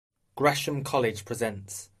Gresham College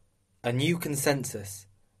presents A New Consensus,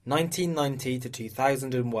 1990 to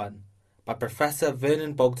 2001, by Professor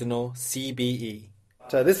Vernon Bogdanor, CBE.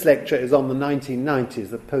 So this lecture is on the 1990s,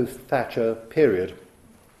 the post-Thatcher period.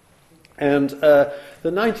 And the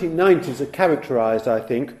 1990s are characterised, I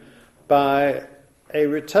think, by a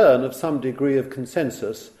return of some degree of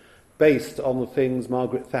consensus based on the things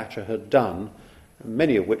Margaret Thatcher had done,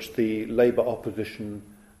 many of which the Labour opposition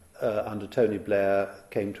under Tony Blair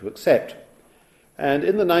came to accept. And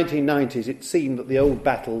in the 1990s it seemed that the old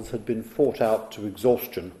battles had been fought out to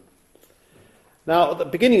exhaustion. Now, at the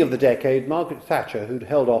beginning of the decade, Margaret Thatcher, who'd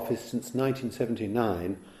held office since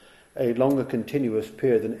 1979, a longer continuous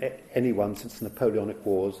period than anyone since the Napoleonic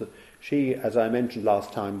Wars, she, as I mentioned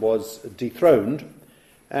last time, was dethroned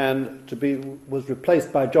and was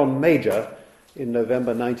replaced by John Major in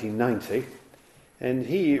November 1990. And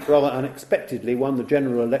he, rather unexpectedly, won the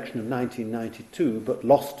general election of 1992, but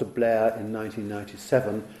lost to Blair in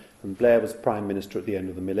 1997, and Blair was Prime Minister at the end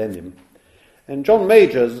of the millennium. And John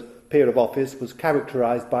Major's period of office was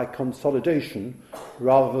characterised by consolidation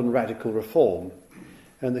rather than radical reform.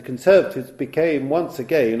 And the Conservatives became once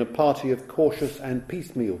again a party of cautious and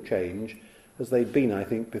piecemeal change, as they'd been, I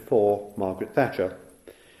think, before Margaret Thatcher.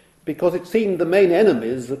 Because it seemed the main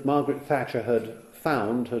enemies that Margaret Thatcher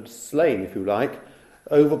had slain, if you like,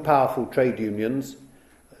 over-powerful trade unions,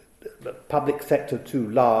 the public sector too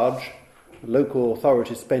large, local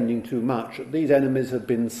authorities spending too much, these enemies had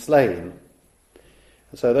been slain.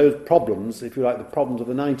 So those problems, if you like, the problems of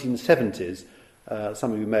the 1970s,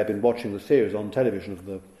 some of you may have been watching the series on television of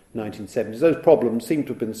the 1970s, those problems seem to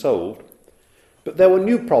have been solved. But there were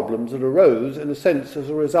new problems that arose, in a sense, as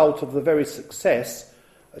a result of the very success,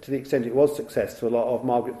 to the extent it was successful, of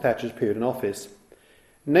Margaret Thatcher's period in office.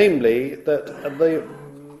 Namely, that the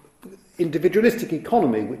individualistic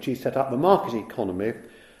economy which he set up, the market economy,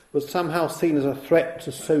 was somehow seen as a threat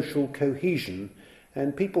to social cohesion,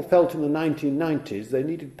 and people felt in the 1990s they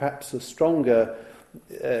needed perhaps a stronger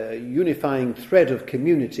unifying thread of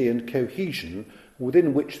community and cohesion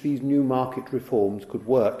within which these new market reforms could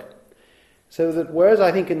work. So that whereas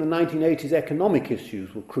I think in the 1980s economic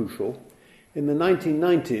issues were crucial, in the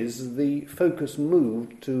 1990s the focus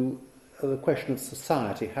moved to the question of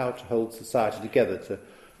society, how to hold society together. It's a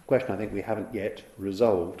question I think we haven't yet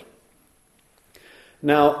resolved.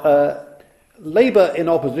 Now, Labour in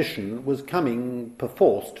opposition was coming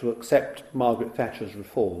perforce to accept Margaret Thatcher's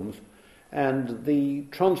reforms, and the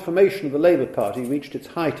transformation of the Labour Party reached its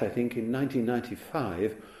height, I think, in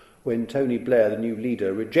 1995, when Tony Blair, the new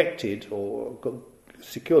leader, rejected or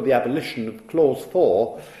secured the abolition of Clause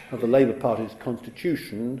 4 of the Labour Party's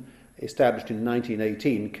constitution, established in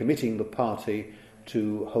 1918, committing the party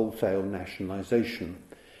to wholesale nationalisation.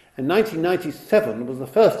 And 1997 was the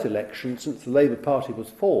first election since the Labour Party was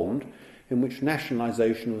formed in which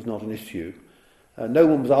nationalisation was not an issue. No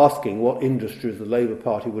one was asking what industries the Labour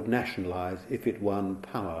Party would nationalise if it won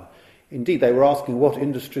power. Indeed, they were asking what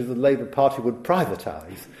industries the Labour Party would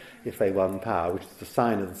privatise if they won power, which is the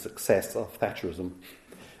sign of the success of Thatcherism.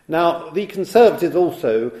 Now, the Conservatives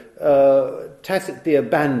also tacitly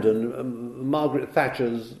abandoned Margaret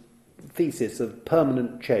Thatcher's thesis of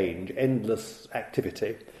permanent change, endless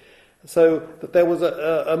activity, so that there was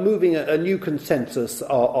a new consensus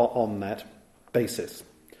on that basis,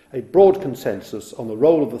 a broad consensus on the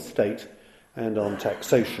role of the state and on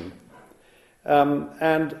taxation.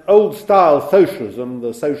 And old-style socialism,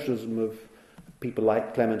 the socialism of people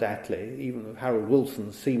like Clement Attlee, even of Harold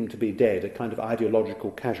Wilson, seemed to be dead, a kind of ideological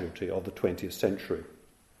casualty of the 20th century.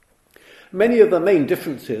 Many of the main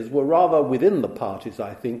differences were rather within the parties,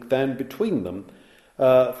 I think, than between them.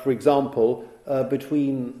 For example,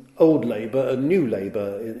 between old Labour and new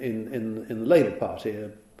Labour in the Labour Party.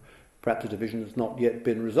 Perhaps the division has not yet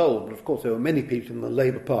been resolved, but of course there were many people in the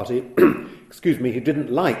Labour Party who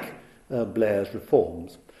didn't like Blair's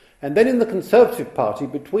reforms. And then in the Conservative Party,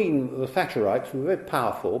 between the Thatcherites, who were very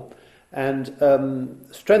powerful and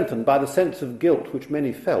strengthened by the sense of guilt which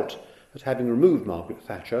many felt at having removed Margaret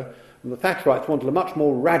Thatcher, and the Thatcherites wanted a much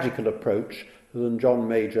more radical approach than John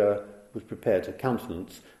Major was prepared to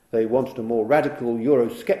countenance. They wanted a more radical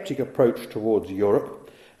Eurosceptic approach towards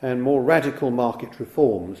Europe and more radical market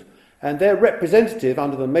reforms. And their representative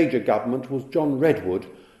under the Major government was John Redwood,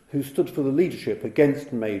 who stood for the leadership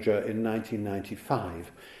against Major in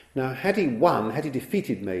 1995. Now, had he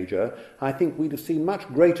defeated Major, I think we'd have seen much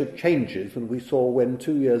greater changes than we saw when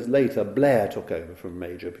 2 years later Blair took over from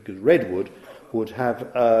Major, because Redwood would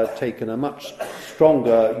have taken a much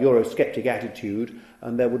stronger Eurosceptic attitude,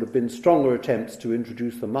 and there would have been stronger attempts to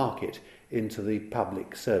introduce the market into the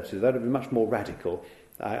public services. That would have been much more radical,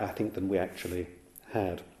 I think, than we actually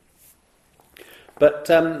had. But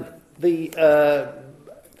I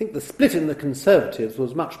think the split in the Conservatives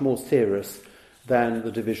was much more serious than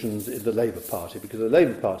the divisions in the Labour Party, because the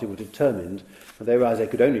Labour Party were determined, and they realised they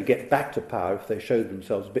could only get back to power if they showed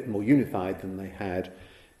themselves a bit more unified than they had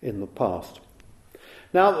in the past.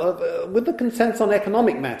 Now, with the consensus on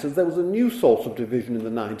economic matters, there was a new source of division in the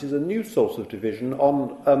 90s, a new source of division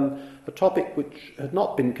on a topic which had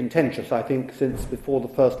not been contentious, I think, since before the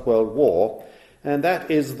First World War, and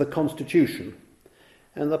that is the Constitution.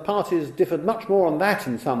 And the parties differed much more on that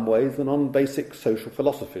in some ways than on basic social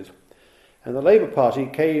philosophies. And the Labour Party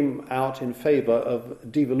came out in favour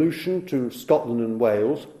of devolution to Scotland and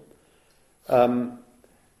Wales,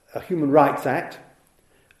 a Human Rights Act,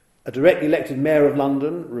 a directly elected Mayor of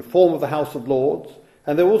London, reform of the House of Lords,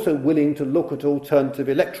 and they were also willing to look at alternative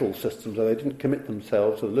electoral systems, though they didn't commit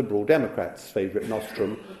themselves to the Liberal Democrats' favourite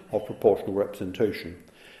nostrum of proportional representation.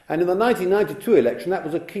 And in the 1992 election, that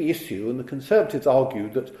was a key issue, and the Conservatives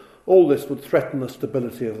argued that all this would threaten the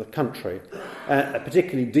stability of the country,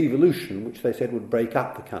 particularly devolution, which they said would break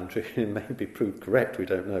up the country. It may be proved correct, we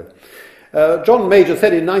don't know. John Major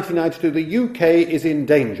said in 1992, "The UK is in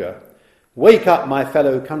danger. Wake up, my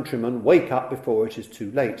fellow countrymen, wake up before it is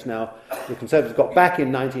too late." Now, the Conservatives got back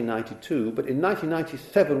in 1992, but in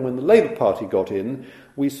 1997, when the Labour Party got in,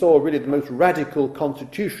 we saw really the most radical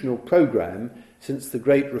constitutional programme since the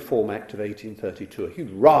Great Reform Act of 1832, a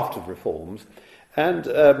huge raft of reforms. And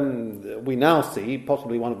we now see,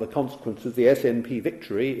 possibly one of the consequences, the SNP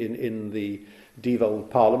victory in the devolved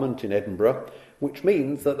Parliament in Edinburgh, which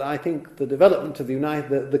means that I think the development of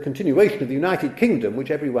the continuation of the United Kingdom, which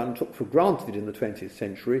everyone took for granted in the 20th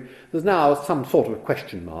century, there's now some sort of a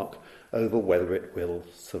question mark over whether it will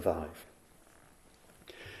survive.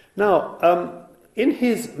 Now, in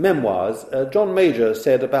his memoirs, John Major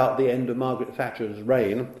said about the end of Margaret Thatcher's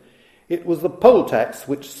reign, "It was the poll tax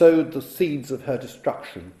which sowed the seeds of her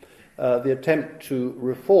destruction, the attempt to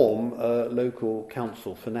reform local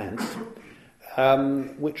council finance,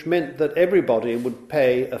 which meant that everybody would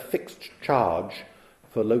pay a fixed charge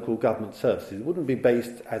for local government services. It wouldn't be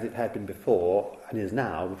based, as it had been before, and is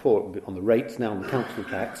now, before it would be on the rates, now on the council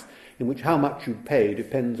tax, in which how much you pay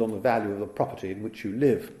depends on the value of the property in which you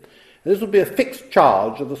live. And this would be a fixed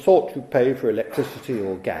charge of the sort you pay for electricity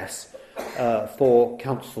or gas for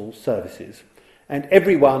council services, and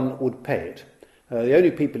everyone would pay it. The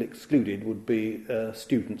only people excluded would be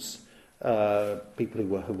students, people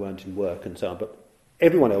who weren't in work and so on, but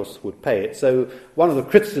everyone else would pay it. So one of the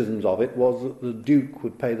criticisms of it was that the Duke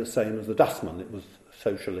would pay the same as the dustman. It was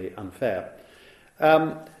socially unfair.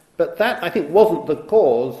 But that, I think, wasn't the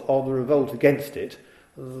cause of the revolt against it.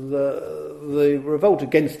 The revolt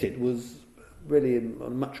against it was really on a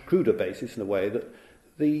much cruder basis, in a way, that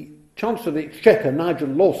the Chancellor of the Exchequer, Nigel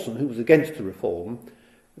Lawson, who was against the reform,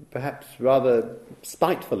 perhaps rather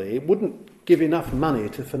spitefully, wouldn't give enough money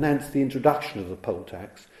to finance the introduction of the poll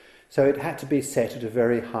tax, so it had to be set at a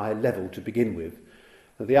very high level to begin with.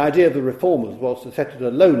 The idea of the reformers was to set it at a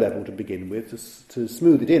low level to begin with, to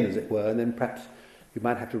smooth it in, as it were, and then perhaps you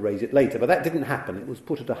might have to raise it later. But that didn't happen. It was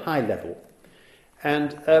put at a high level.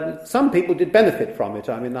 And some people did benefit from it.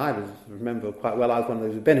 I mean, I remember quite well I was one of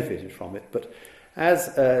those who benefited from it. But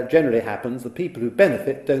as generally happens, the people who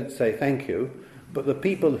benefit don't say thank you, but the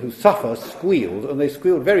people who suffer squealed, and they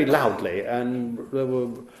squealed very loudly, and there were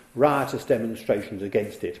riotous demonstrations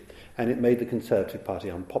against it, and it made the Conservative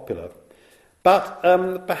Party unpopular. But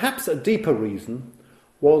perhaps a deeper reason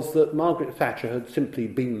was that Margaret Thatcher had simply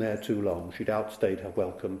been there too long. She'd outstayed her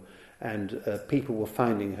welcome, and people were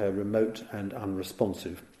finding her remote and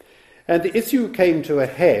unresponsive. And the issue came to a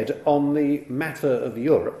head on the matter of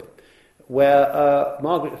Europe, where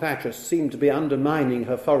Margaret Thatcher seemed to be undermining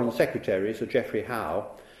her Foreign Secretary, Sir Geoffrey Howe,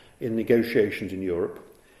 in negotiations in Europe.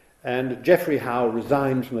 And Geoffrey Howe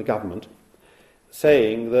resigned from the government,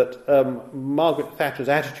 saying that Margaret Thatcher's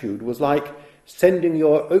attitude was like sending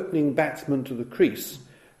your opening batsmen to the crease,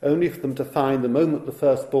 only for them to find the moment the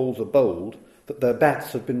first balls are bowled that their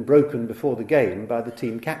bats have been broken before the game by the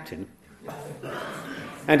team captain.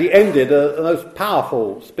 And he ended a most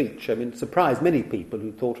powerful speech. I mean, it surprised many people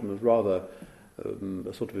who thought him as rather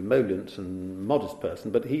a sort of emollient and modest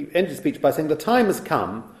person. But he ended his speech by saying, "The time has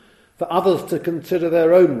come for others to consider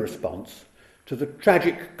their own response to the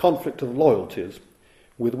tragic conflict of loyalties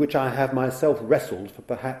with which I have myself wrestled for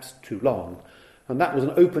perhaps too long." And that was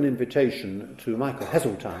an open invitation to Michael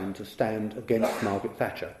Heseltine to stand against Margaret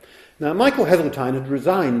Thatcher. Now, Michael Heseltine had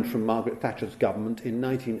resigned from Margaret Thatcher's government in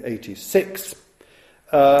 1986,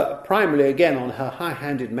 primarily again on her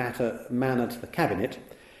high-handed manner to the cabinet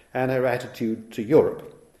and her attitude to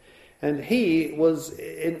Europe. And he was,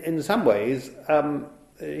 in some ways,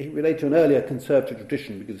 he related to an earlier Conservative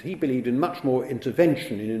tradition because he believed in much more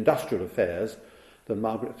intervention in industrial affairs than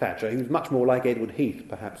Margaret Thatcher. He was much more like Edward Heath,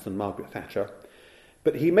 perhaps, than Margaret Thatcher.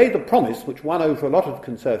 But he made the promise, which won over a lot of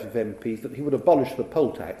Conservative MPs, that he would abolish the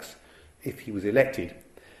poll tax if he was elected.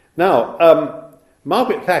 Now,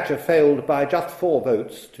 Margaret Thatcher failed by just 4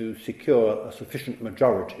 votes to secure a sufficient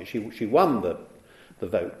majority. She won the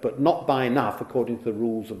vote, but not by enough according to the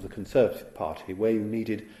rules of the Conservative Party, where you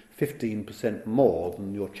needed 15% more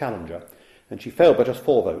than your challenger. And she failed by just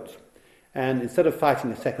 4 votes. And instead of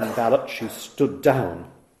fighting a second ballot, she stood down.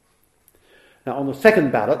 Now, on the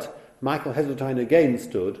second ballot, Michael Heseltine again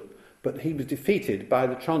stood, but he was defeated by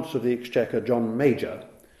the Chancellor of the Exchequer, John Major.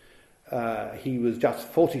 He was just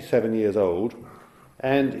 47 years old,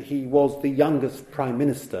 and he was the youngest Prime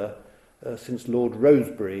Minister since Lord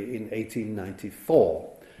Rosebery in 1894.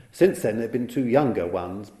 Since then, there have been 2 younger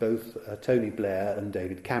ones, both Tony Blair and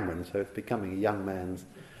David Cameron, so it's becoming a young man's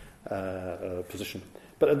position.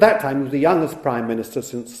 But at that time, he was the youngest Prime Minister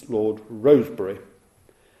since Lord Rosebery.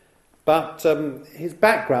 But his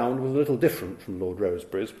background was a little different from Lord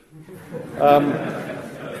Rosebery's.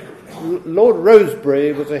 Lord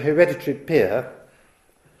Rosebery was a hereditary peer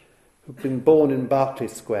who'd been born in Berkeley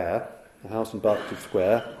Square, a house in Berkeley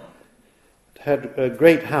Square, had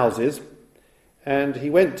great houses, and he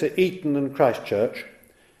went to Eton and Christchurch.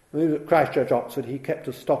 When he was at Christchurch, Oxford, he kept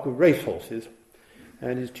a stock of racehorses,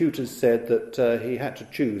 and his tutors said that he had to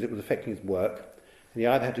choose, it was affecting his work, and he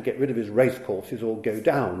either had to get rid of his racecourses or go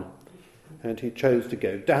down, and he chose to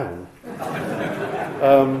go down.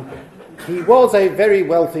 He was a very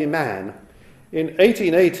wealthy man. In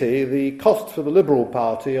 1880, the cost for the Liberal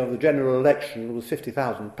Party of the general election was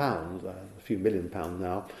 £50,000, a few £1 million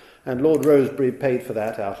now, and Lord Rosebery paid for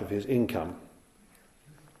that out of his income.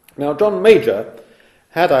 Now, John Major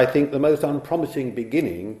had, I think, the most unpromising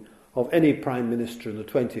beginning of any Prime Minister in the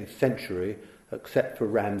 20th century, except for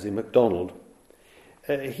Ramsay MacDonald.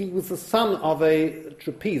 He was the son of a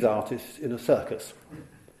trapeze artist in a circus,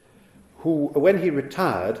 who, when he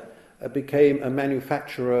retired, became a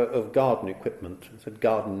manufacturer of garden equipment, said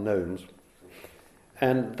garden gnomes.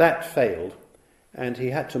 And that failed, and he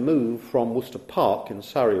had to move from Worcester Park in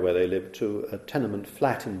Surrey, where they lived, to a tenement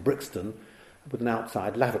flat in Brixton with an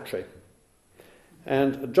outside lavatory.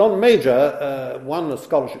 And John Major won a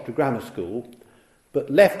scholarship to grammar school, but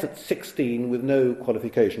left at 16 with no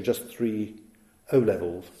qualification, just 3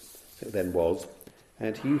 O-levels, it then was.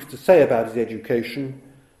 And he used to say about his education,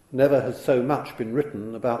 "Never has so much been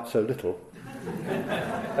written about so little."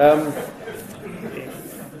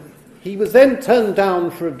 He was then turned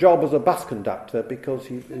down for a job as a bus conductor because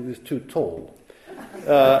he was too tall.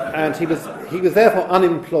 And he was therefore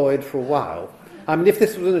unemployed for a while. I mean, if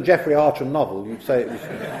this was in a Geoffrey Archer novel, you'd say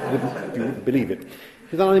you wouldn't believe it.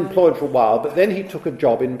 He was unemployed for a while, but then he took a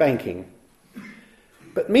job in banking.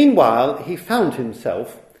 But meanwhile, he found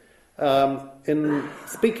himself in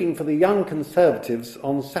speaking for the Young Conservatives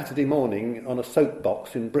on Saturday morning on a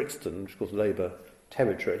soapbox in Brixton, which was Labour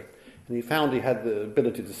territory. And he found he had the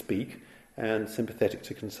ability to speak and sympathetic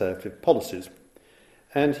to Conservative policies.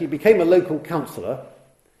 And he became a local councillor,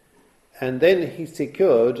 and then he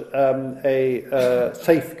secured a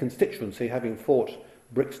safe constituency, having fought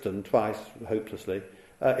Brixton twice, hopelessly,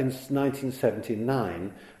 in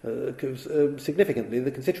 1979. Significantly,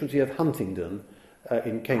 the constituency of Huntingdon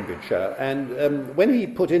in Cambridgeshire. And when he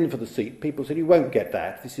put in for the seat, people said, "You won't get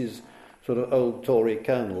that. This is sort of old Tory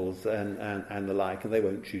colonels and the like, and they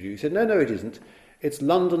won't choose you." He said, no, it isn't. It's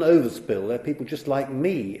London overspill. They're people just like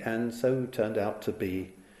me. And so turned out to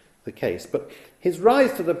be the case. But his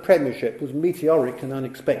rise to the premiership was meteoric and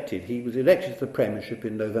unexpected. He was elected to the premiership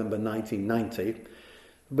in November 1990,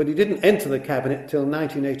 but he didn't enter the cabinet till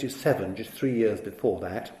 1987, just 3 years before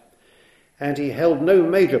that. And he held no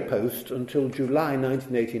major post until July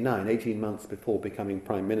 1989, 18 months before becoming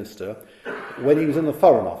Prime Minister, when he was in the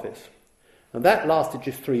Foreign Office. And that lasted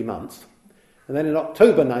just 3 months. And then in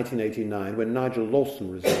October 1989, when Nigel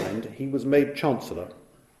Lawson resigned, he was made Chancellor.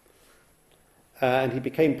 And he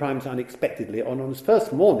became Prime Minister unexpectedly. On his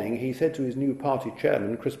first morning, he said to his new party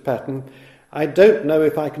chairman, Chris Patten, "I don't know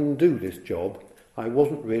if I can do this job. I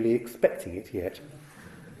wasn't really expecting it yet."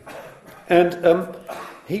 And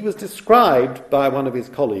he was described by one of his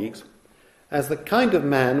colleagues as the kind of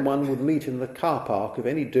man one would meet in the car park of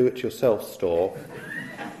any do-it-yourself store,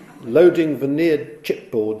 loading veneered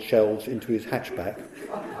chipboard shelves into his hatchback.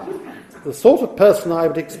 The sort of person I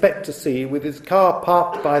would expect to see with his car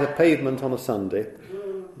parked by the pavement on a Sunday,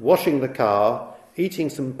 washing the car, eating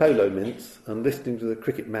some polo mints and listening to the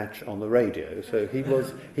cricket match on the radio. So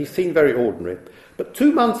he seemed very ordinary. But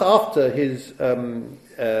 2 months after his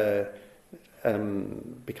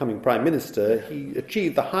becoming Prime Minister, he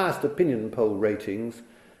achieved the highest opinion poll ratings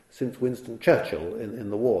since Winston Churchill in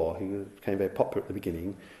the war. He became very popular at the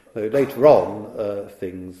beginning, though later on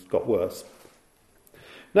things got worse.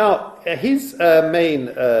 Now, his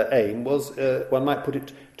main aim was, one might put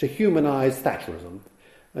it, to humanise Thatcherism.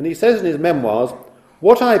 And he says in his memoirs,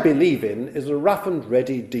 "What I believe in is a rough and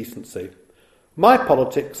ready decency. My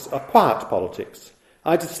politics are quiet politics.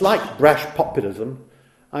 I disliked brash populism.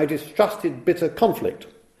 I distrusted bitter conflict.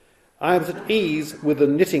 I was at ease with the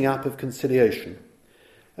knitting up of conciliation."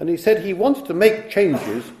 And he said he wanted to make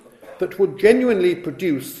changes that would genuinely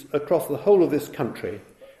produce, across the whole of this country,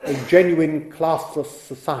 a genuine classless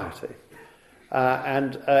society.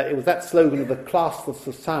 And it was that slogan of the classless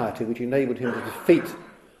society which enabled him to defeat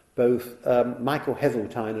both Michael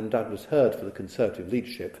Heseltine and Douglas Hurd for the Conservative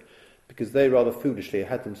leadership, because they rather foolishly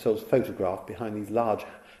had themselves photographed behind these large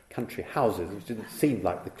country houses, which didn't seem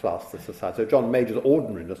like the classless society. So John Major's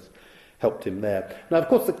ordinariness helped him there. Now, of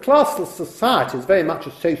course, the classless society is very much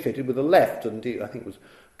associated with the left, and I think it was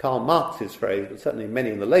Karl Marx's phrase, but certainly many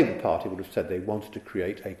in the Labour Party would have said they wanted to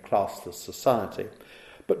create a classless society.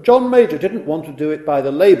 But John Major didn't want to do it by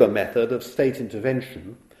the Labour method of state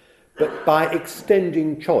intervention, but by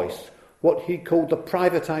extending choice, what he called the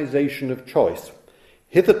privatisation of choice,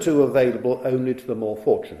 hitherto available only to the more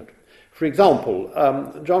fortunate. For example,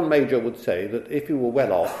 John Major would say that if you were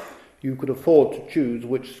well off, you could afford to choose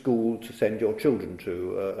which school to send your children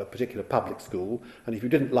to, a particular public school, and if you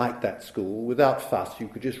didn't like that school, without fuss, you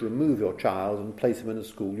could just remove your child and place him in a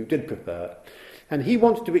school you did prefer. And he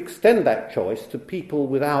wanted to extend that choice to people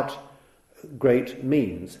without great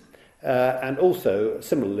means, and also,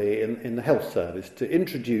 similarly, in the health service, to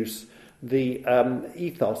introduce the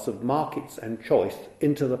ethos of markets and choice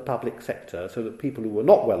into the public sector so that people who were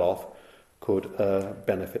not well off could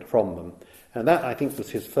benefit from them. And that, I think, was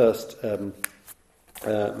his first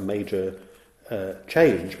major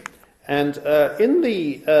change. And in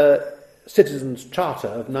the Citizens' Charter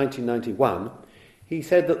of 1991, he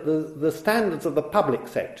said that the standards of the private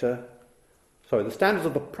sector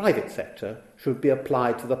should be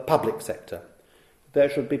applied to the public sector. There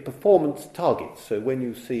should be performance targets. So when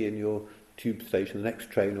you see in your tube station the next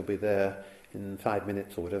train will be there in 5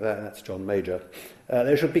 minutes or whatever, that's John Major.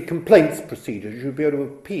 There should be complaints procedures. You should be able to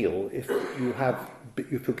appeal if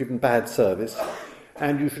you're given bad service,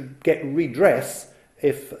 and you should get redress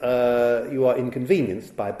if you are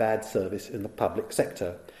inconvenienced by bad service in the public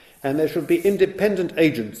sector. And there should be independent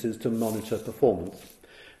agencies to monitor performance.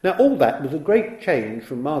 Now, all that was a great change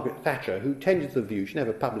from Margaret Thatcher, who tended the view, she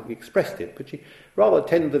never publicly expressed it, but she rather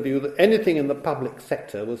tended the view that anything in the public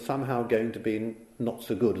sector was somehow going to be not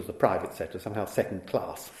so good as the private sector, somehow second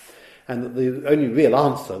class, and that the only real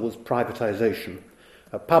answer was privatisation.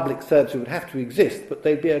 Public services would have to exist, but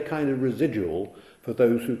they'd be a kind of residual for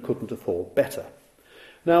those who couldn't afford better.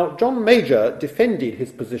 Now, John Major defended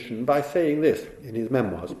his position by saying this in his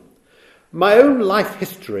memoirs: "My own life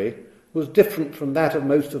history was different from that of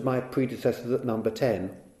most of my predecessors at Number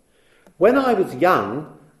 10. When I was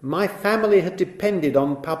young, my family had depended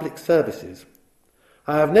on public services.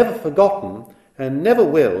 I have never forgotten, and never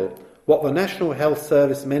will, what the National Health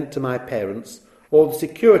Service meant to my parents, or the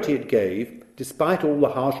security it gave, despite all the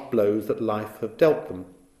harsh blows that life had dealt them.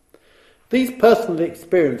 These personal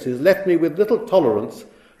experiences left me with little tolerance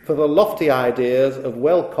for the lofty ideas of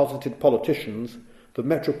well-cosseted politicians, the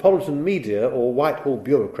metropolitan media or Whitehall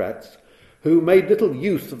bureaucrats, who made little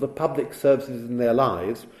use of the public services in their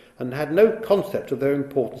lives and had no concept of their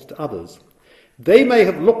importance to others. They may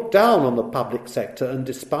have looked down on the public sector and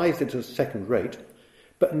despised it as second-rate,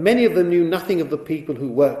 but many of them knew nothing of the people who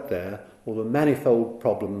worked there or the manifold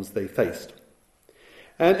problems they faced."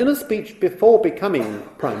 And in a speech before becoming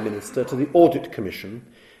Prime Minister to the Audit Commission,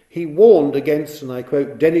 he warned against, and I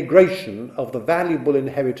quote, "denigration of the valuable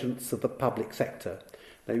inheritance of the public sector."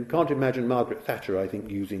 Now, you can't imagine Margaret Thatcher, I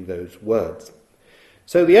think, using those words.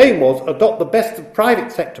 So the aim was adopt the best of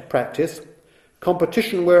private sector practice,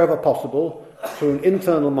 competition wherever possible through an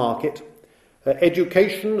internal market,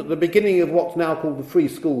 education at the beginning of what's now called the Free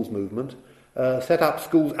Schools movement, set up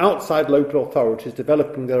schools outside local authorities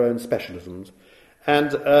developing their own specialisms,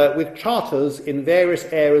 and with charters in various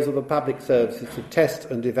areas of the public services to test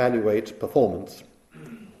and evaluate performance.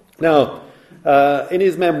 Now, in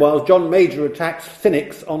his memoirs, John Major attacked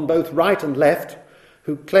cynics on both right and left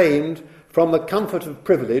who claimed, from the comfort of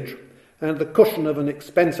privilege and the cushion of an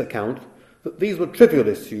expense account, that these were trivial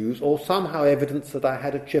issues or somehow evidence that I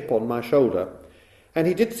had a chip on my shoulder. And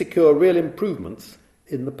he did secure real improvements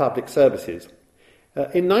in the public services.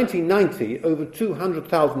 In 1990, over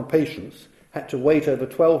 200,000 patients had to wait over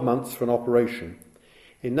 12 months for an operation.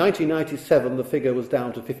 In 1997, the figure was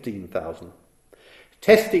down to 15,000.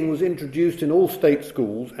 Testing was introduced in all state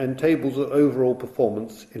schools and tables of overall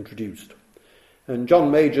performance introduced. And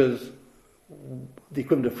John Major's, the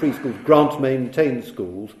equivalent of free schools, grant-maintained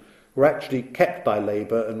schools, were actually kept by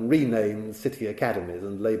Labour and renamed city academies,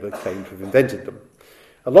 and Labour claimed to have invented them.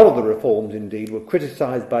 A lot of the reforms, indeed, were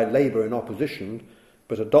criticised by Labour in opposition,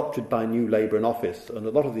 but adopted by New Labour in office, and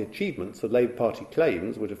a lot of the achievements the Labour Party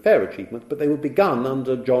claims were fair achievements, but they were begun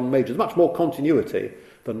under John Major. There's much more continuity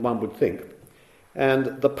than one would think.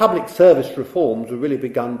 And the public service reforms were really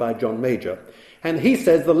begun by John Major. And he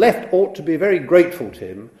says the left ought to be very grateful to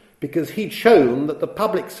him because he'd shown that the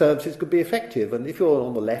public services could be effective, and if you're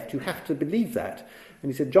on the left, you have to believe that.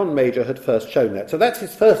 And he said John Major had first shown that. So that's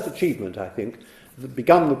his first achievement, I think, that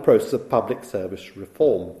begun the process of public service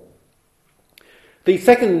reform. The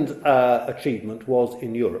second achievement was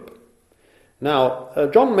in Europe. Now,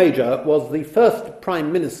 John Major was the first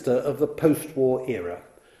Prime Minister of the post-war era.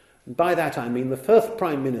 And by that I mean the first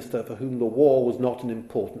Prime Minister for whom the war was not an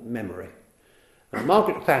important memory. Now,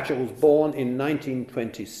 Margaret Thatcher was born in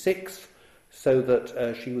 1926, so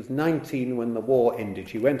that she was 19 when the war ended.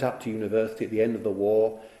 She went up to university at the end of the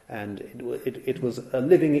war, and it was a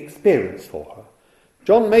living experience for her.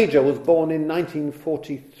 John Major was born in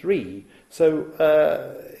 1943,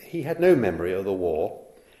 so he had no memory of the war,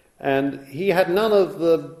 and he had none of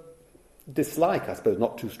the dislike, I suppose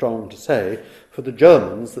not too strong to say, for the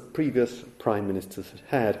Germans that previous prime ministers had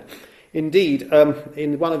had. Indeed,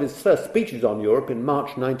 in one of his first speeches on Europe in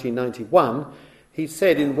March 1991, he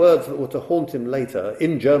said in words that were to haunt him later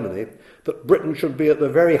in Germany that Britain should be at the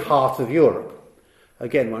very heart of Europe.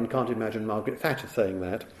 Again, one can't imagine Margaret Thatcher saying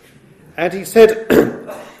that. And he said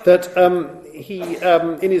that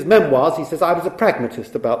in his memoirs, he says, I was a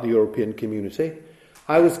pragmatist about the European community.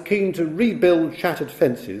 I was keen to rebuild shattered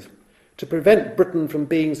fences, to prevent Britain from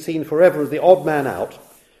being seen forever as the odd man out,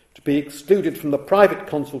 to be excluded from the private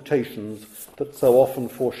consultations that so often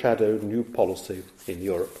foreshadowed new policy in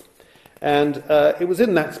Europe. And it was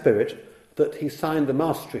in that spirit that he signed the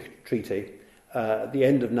Maastricht Treaty at the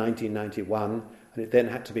end of 1991, and it then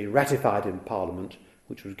had to be ratified in Parliament,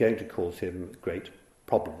 which was going to cause him great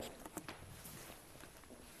problems.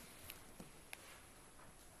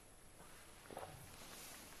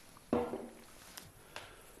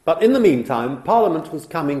 But in the meantime, Parliament was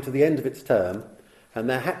coming to the end of its term, and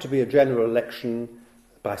there had to be a general election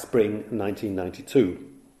by spring 1992.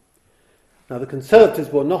 Now, the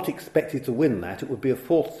Conservatives were not expected to win that. It would be a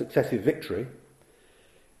fourth successive victory,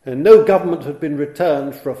 and no government had been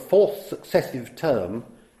returned for a fourth successive term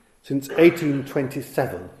since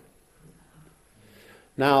 1827.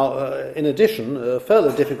 Now, in addition, a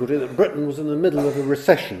further difficulty that Britain was in the middle of a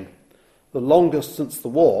recession, the longest since the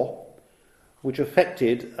war, which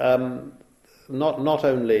affected not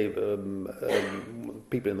only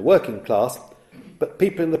people in the working class, but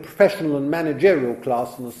people in the professional and managerial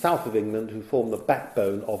class in the south of England who formed the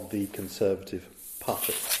backbone of the Conservative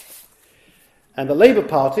Party. And the Labour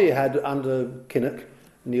Party had, under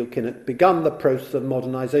Neil Kinnock, begun the process of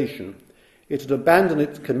modernisation. It had abandoned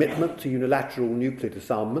its commitment to unilateral nuclear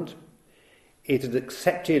disarmament. It had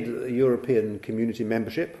accepted European community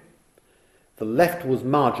membership. The left was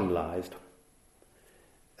marginalised.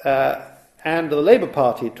 And the Labour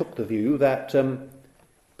Party took the view that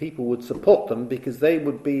people would support them because they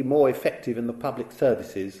would be more effective in the public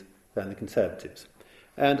services than the Conservatives.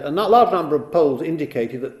 And a large number of polls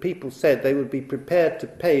indicated that people said they would be prepared to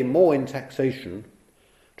pay more in taxation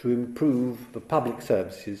to improve the public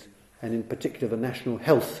services, and in particular the National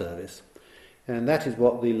Health Service. And that is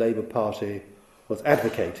what the Labour Party was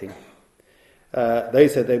advocating. They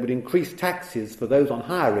said they would increase taxes for those on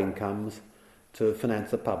higher incomes to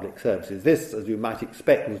finance the public services. This, as you might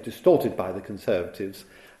expect, was distorted by the Conservatives,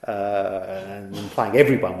 and implying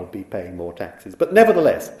everyone would be paying more taxes. But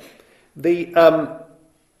nevertheless, the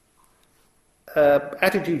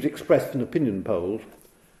attitudes expressed in opinion polls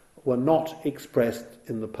were not expressed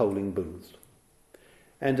in the polling booths.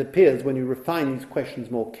 And it appears, when you refine these questions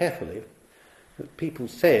more carefully, that people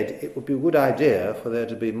said it would be a good idea for there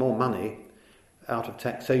to be more money out of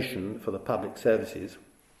taxation for the public services.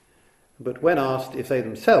 But when asked if they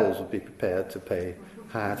themselves would be prepared to pay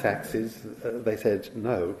higher taxes, they said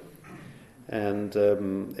no. And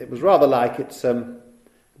it was rather like perhaps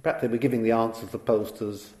they were giving the answers the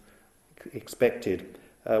pollsters expected.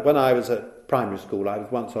 When I was at primary school, I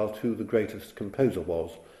was once asked who the greatest composer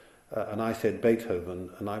was, and I said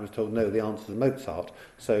Beethoven, and I was told no, the answer is Mozart.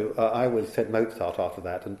 So I always said Mozart after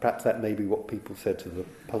that, and perhaps that may be what people said to the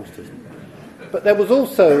pollsters. But there was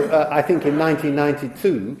also, I think in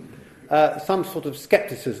 1992, some sort of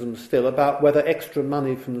scepticism still about whether extra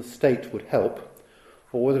money from the state would help,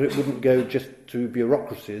 or whether it wouldn't go just to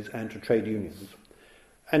bureaucracies and to trade unions.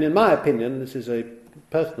 And in my opinion, this is a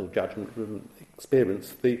personal judgment from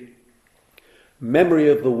experience, the memory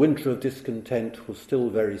of the winter of discontent was still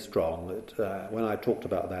very strong. When I talked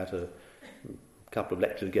about that a couple of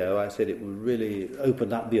lectures ago, I said it really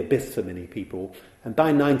opened up the abyss for many people. And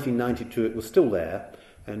by 1992 it was still there,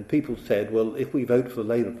 and people said, well, if we vote for the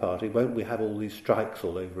Labour Party, won't we have all these strikes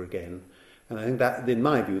all over again? And I think that, in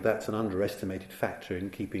my view, that's an underestimated factor in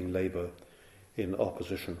keeping Labour in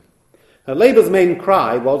opposition. Now, Labour's main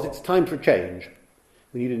cry was, it's time for a change.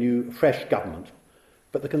 We need a new, fresh government.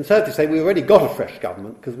 But the Conservatives say, we've already got a fresh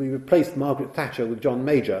government because we replaced Margaret Thatcher with John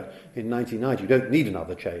Major in 1990. You don't need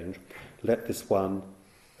another change. Let this one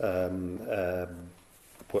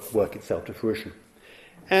work itself to fruition.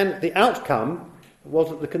 And the outcome was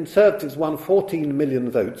that the Conservatives won 14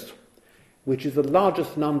 million votes, which is the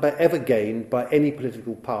largest number ever gained by any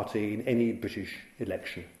political party in any British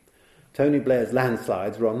election. Tony Blair's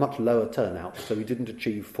landslides were on much lower turnout, so he didn't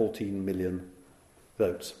achieve 14 million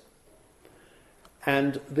votes.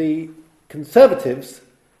 And the Conservatives,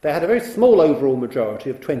 they had a very small overall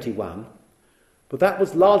majority of 21, but that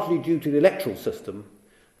was largely due to the electoral system.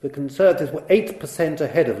 The Conservatives were 8%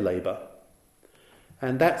 ahead of Labour,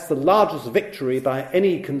 and that's the largest victory by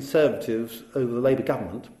any Conservatives over the Labour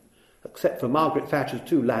government, except for Margaret Thatcher's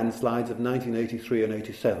two landslides of 1983 and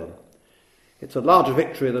 87. It's a larger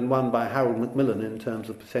victory than won by Harold Macmillan in terms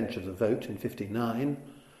of percentage of the vote in 1959,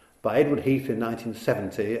 by Edward Heath in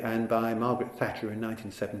 1970, and by Margaret Thatcher in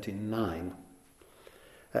 1979.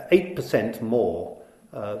 8% more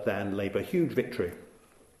than Labour, huge victory.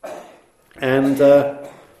 And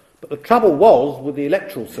but the trouble was with the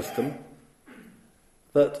electoral system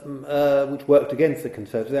that which worked against the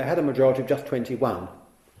Conservatives. They had a majority of just 21.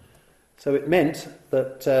 So it meant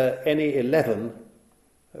that any 11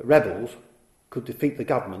 rebels could defeat the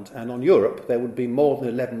government, and on Europe there would be more than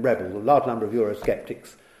 11 rebels, a large number of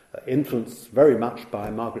Eurosceptics, influenced very much by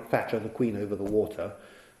Margaret Thatcher, the Queen over the water,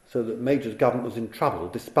 so that Major's government was in trouble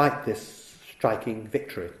despite this striking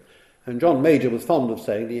victory. And John Major was fond of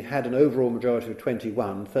saying that he had an overall majority of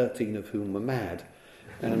 21, 13 of whom were mad,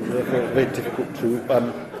 and therefore very difficult to...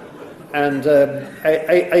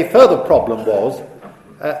 A further problem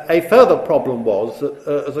was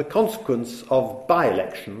that as a consequence of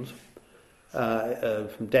by-elections,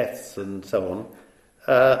 from deaths and so on,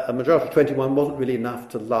 a majority of 21 wasn't really enough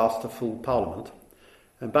to last a full parliament.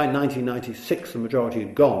 And by 1996 the majority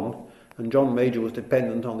had gone, and John Major was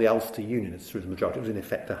dependent on the Ulster Unionists through the majority. It was in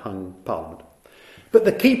effect a hung parliament. But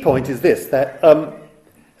the key point is this, that the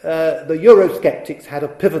Eurosceptics had a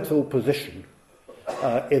pivotal position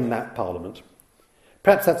in that parliament.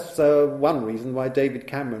 Perhaps that's one reason why David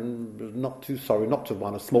Cameron was not too sorry not to have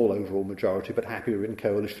won a small overall majority, but happier in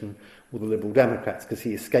coalition with the Liberal Democrats, because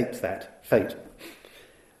he escapes that fate.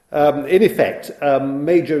 In effect,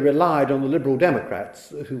 Major relied on the Liberal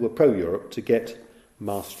Democrats, who were pro-Europe, to get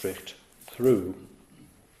Maastricht through.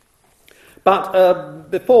 But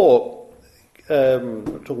before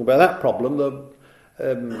talking about that problem,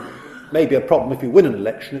 may be a problem if you win an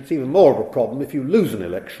election. It's even more of a problem if you lose an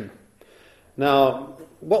election. Now,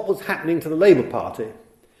 what was happening to the Labour Party?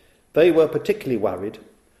 They were particularly worried.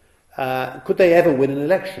 Could they ever win an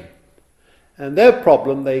election? And their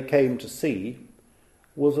problem, they came to see,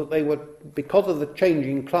 was that they were, because of the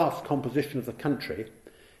changing class composition of the country,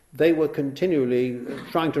 they were continually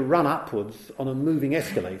trying to run upwards on a moving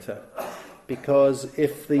escalator. Because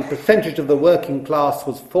if the percentage of the working class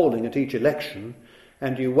was falling at each election,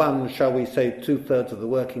 and you won, shall we say, 2/3 of the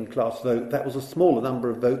working class vote, that was a smaller number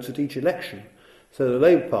of votes at each election. So the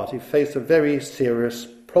Labour Party faced a very serious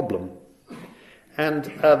problem.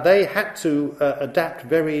 And they had to adapt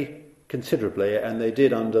very considerably, and they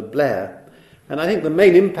did under Blair. And I think the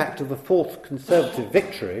main impact of the fourth Conservative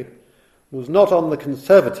victory was not on the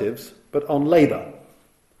Conservatives, but on Labour.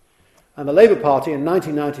 And the Labour Party in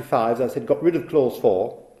 1995, as I said, got rid of Clause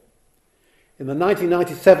 4. In the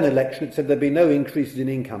 1997 election, it said there'd be no increases in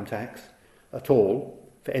income tax at all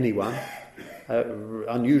for anyone,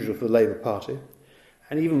 unusual for the Labour Party.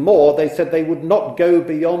 And even more, they said they would not go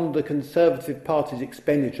beyond the Conservative Party's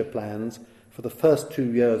expenditure plans for the first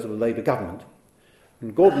 2 years of the Labour government.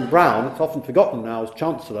 And Gordon Brown, it's often forgotten now as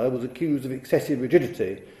Chancellor, was accused of excessive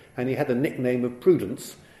rigidity, and he had the nickname of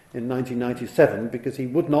Prudence in 1997 because he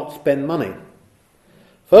would not spend money.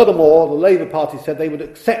 Furthermore, the Labour Party said they would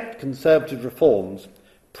accept Conservative reforms,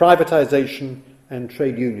 privatisation and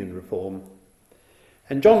trade union reform.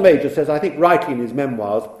 And John Major says, I think rightly in his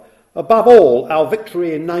memoirs, Above all, our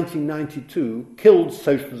victory in 1992 killed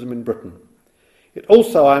socialism in Britain. It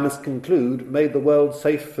also, I must conclude, made the world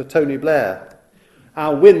safe for Tony Blair.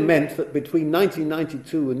 Our win meant that between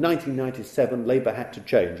 1992 and 1997, Labour had to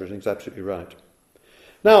change. I think he's absolutely right.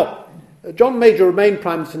 Now, John Major remained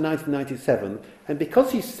Prime Minister in 1997, and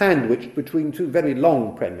because he's sandwiched between two very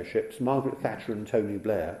long premierships, Margaret Thatcher and Tony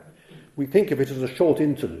Blair, we think of it as a short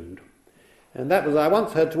interlude. And that was, I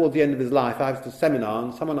once heard towards the end of his life, I was at a seminar,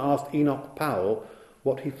 and someone asked Enoch Powell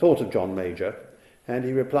what he thought of John Major, and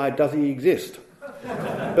he replied, "Does he exist?"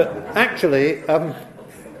 But actually,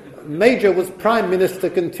 Major was Prime Minister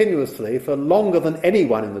continuously for longer than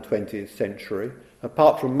anyone in the 20th century,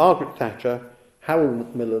 apart from Margaret Thatcher, Harold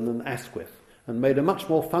Macmillan and Asquith, and made a much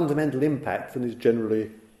more fundamental impact than is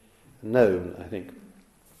generally known, I think.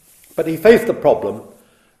 But he faced a problem,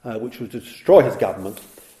 which was to destroy his government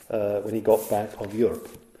when he got back of Europe.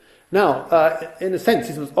 Now, in a sense,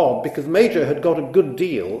 this was odd, because Major had got a good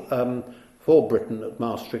deal for Britain at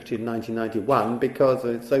Maastricht in 1991, because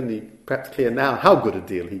it's only perhaps clear now how good a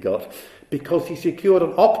deal he got, because he secured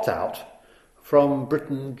an opt-out from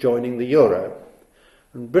Britain joining the euro.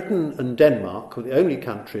 And Britain and Denmark were the only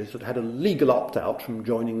countries that had a legal opt-out from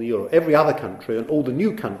joining the euro. Every other country and all the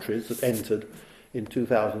new countries that entered in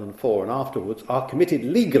 2004 and afterwards are committed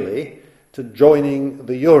legally to joining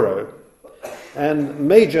the euro. And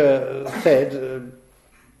Major said,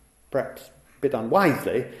 perhaps a bit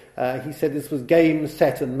unwisely, he said this was game,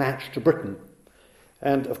 set and match to Britain.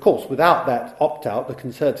 And of course, without that opt-out, the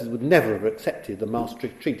Conservatives would never have accepted the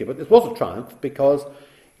Maastricht Treaty. But this was a triumph because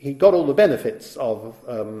he got all the benefits of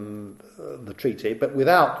the treaty, but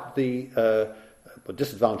without the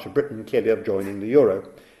disadvantage of Britain clearly of joining the euro.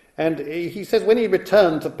 And he says when he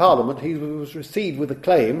returned to Parliament, he was received with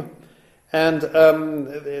acclaim, and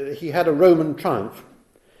he had a Roman triumph.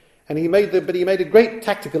 And he made a great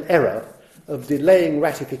tactical error of delaying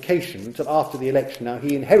ratification until after the election. Now,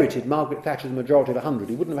 he inherited Margaret Thatcher's majority of 100.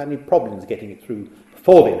 He wouldn't have had any problems getting it through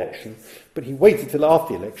before the election, but he waited till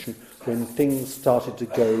after the election when things started to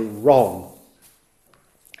go wrong.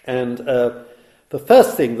 And the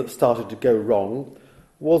first thing that started to go wrong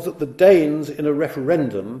was that the Danes, in a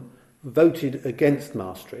referendum, voted against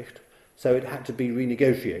Maastricht, so it had to be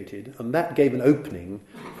renegotiated, and that gave an opening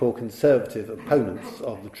for Conservative opponents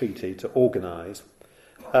of the treaty to organise.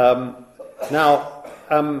 In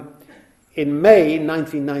May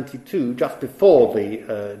 1992, just before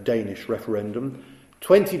the Danish referendum,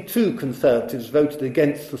 22 Conservatives voted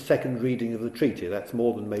against the second reading of the treaty. That's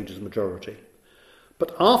more than Major's majority.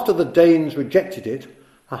 But after the Danes rejected it,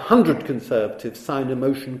 100 Conservatives signed a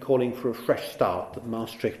motion calling for a fresh start, that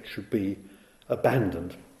Maastricht should be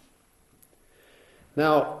abandoned.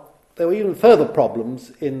 Now, there were even further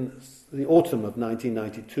problems in the autumn of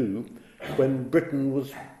 1992 when Britain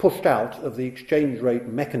was pushed out of the exchange rate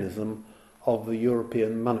mechanism of the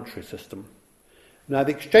European monetary system. Now,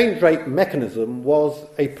 the exchange rate mechanism was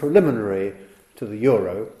a preliminary to the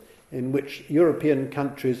euro, in which European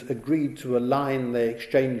countries agreed to align their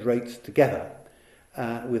exchange rates together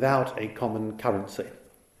without a common currency.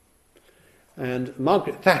 And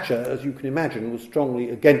Margaret Thatcher, as you can imagine, was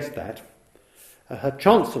strongly against that. Her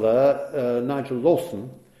Chancellor, Nigel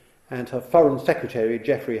Lawson, and her Foreign Secretary,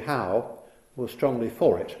 Geoffrey Howe, were strongly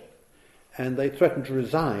for it, and they threatened to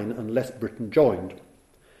resign unless Britain joined.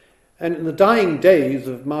 And in the dying days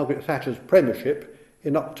of Margaret Thatcher's premiership,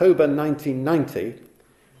 in October 1990,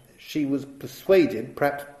 she was persuaded,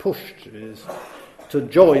 perhaps pushed, to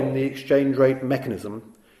join the exchange rate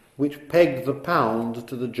mechanism, which pegged the pound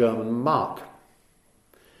to the German mark.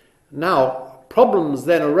 Now, problems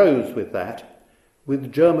then arose with that,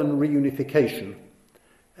 with German reunification,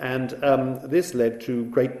 and this led to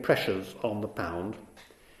great pressures on the pound.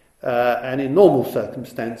 And in normal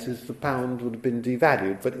circumstances, the pound would have been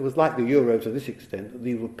devalued, but it was like the euro to this extent, that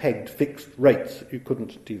these were pegged fixed rates that you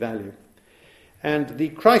couldn't devalue. And the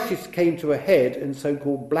crisis came to a head in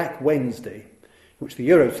so-called Black Wednesday, which the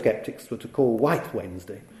Eurosceptics were to call White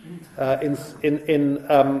Wednesday, in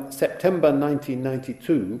September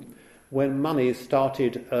 1992, when money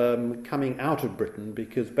started coming out of Britain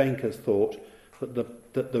because bankers thought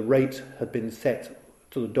that the rate had been set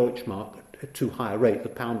to the Deutschmark at too high a rate. The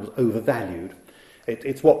pound was overvalued.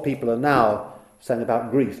 It's what people are now saying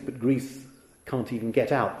about Greece, but Greece can't even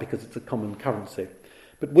get out because it's a common currency.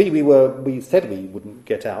 But we said we wouldn't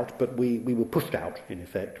get out, but we were pushed out, in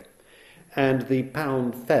effect. And the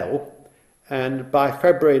pound fell, and by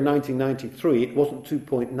February 1993, it wasn't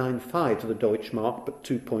 2.95 to the Deutschmark, but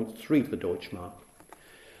 2.3 to the Deutschmark.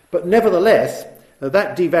 But nevertheless,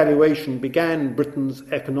 that devaluation began Britain's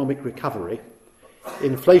economic recovery.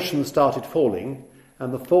 Inflation started falling,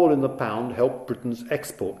 and the fall in the pound helped Britain's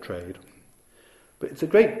export trade. But it's a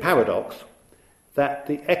great paradox that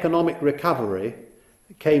the economic recovery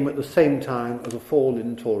came at the same time as a fall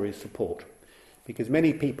in Tory support, because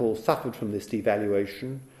many people suffered from this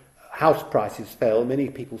devaluation. House prices fell, many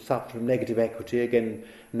people suffered from negative equity, again,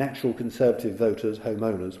 natural Conservative voters,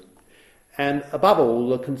 homeowners. And above all,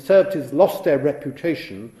 the Conservatives lost their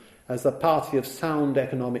reputation as the party of sound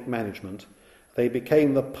economic management. They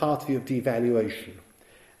became the party of devaluation,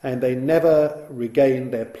 and they never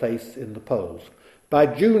regained their place in the polls. By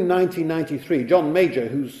June 1993, John Major,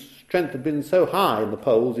 whose strength had been so high in the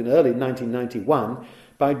polls in early 1991,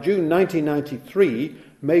 by June 1993,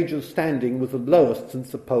 Major's standing was the lowest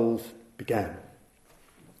since the polls began.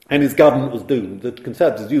 And his government was doomed. The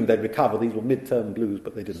Conservatives assumed they'd recover. These were mid-term blues,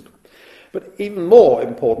 but they didn't. But even more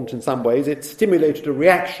important in some ways, it stimulated a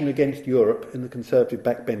reaction against Europe in the Conservative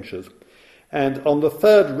backbenchers. And on the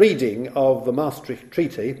third reading of the Maastricht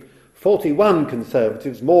Treaty, 41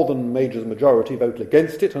 Conservatives, more than Major's majority, voted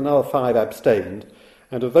against it, another 5 abstained,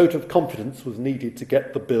 and a vote of confidence was needed to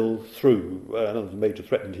get the bill through. Major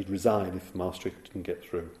threatened he'd resign if Maastricht didn't get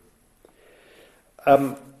through.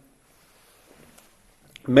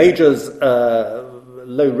 Major's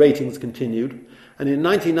low ratings continued, and in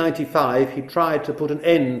 1995 he tried to put an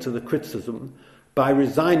end to the criticism by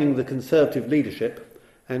resigning the Conservative leadership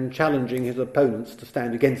and challenging his opponents to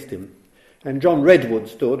stand against him. And John Redwood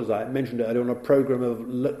stood, as I mentioned earlier, on a programme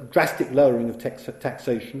of drastic lowering of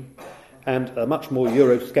taxation and a much more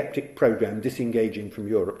Eurosceptic programme disengaging from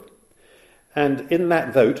Europe. And in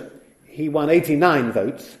that vote, he won 89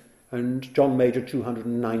 votes and John Major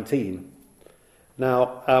 219.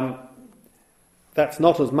 Now, that's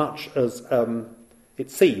not as much as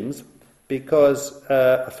it seems, because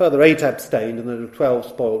a further 8 abstained and there were 12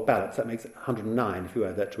 spoiled ballots. That makes it 109 if you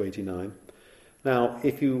add that to 89. Now,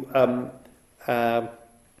 if you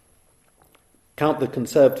count the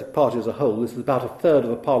Conservative Party as a whole, this is about a third of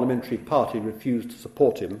the parliamentary party refused to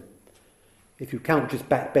support him. If you count just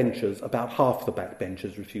backbenchers, about half the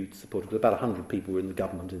backbenchers refused to support him, because about 100 people were in the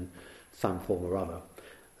government in some form or other.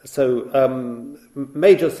 So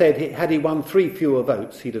Major said had he won 3 fewer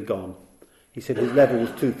votes, he'd have gone. He said his level was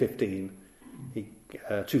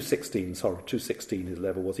 216 his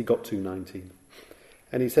level was. He got 219.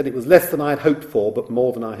 And he said it was less than I had hoped for, but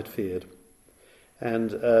more than I had feared.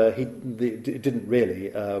 And it didn't really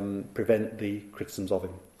prevent the criticisms of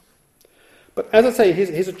him. But as I say,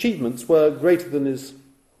 his achievements were greater than his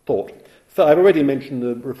thought. So I've already mentioned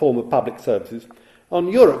the reform of public services. On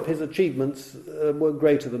Europe, his achievements were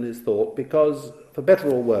greater than his thought because, for better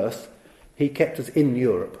or worse, he kept us in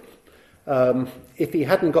Europe. If he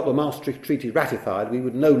hadn't got the Maastricht Treaty ratified, we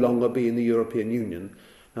would no longer be in the European Union.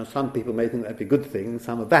 Now, some people may think that'd be a good thing,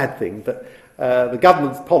 some a bad thing, but the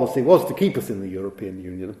government's policy was to keep us in the European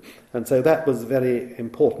Union, and so that was very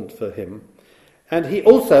important for him. And he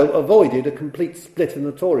also avoided a complete split in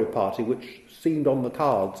the Tory party, which seemed on the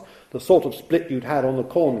cards, the sort of split you'd had on the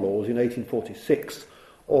Corn Laws in 1846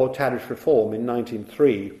 or tariff reform in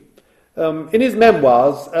 1903. In his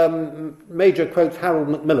memoirs, Major quotes Harold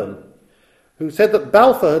Macmillan, who said that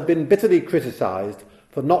Balfour had been bitterly criticised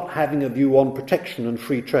for not having a view on protection and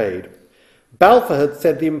free trade. Balfour had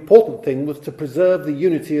said the important thing was to preserve the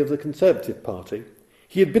unity of the Conservative Party.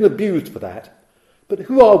 He had been abused for that. But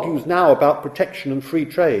who argues now about protection and free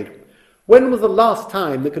trade? When was the last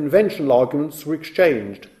time the conventional arguments were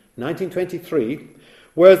exchanged? 1923,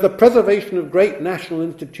 whereas the preservation of great national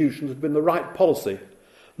institutions had been the right policy.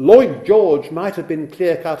 Lloyd George might have been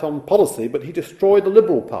clear-cut on policy, but he destroyed the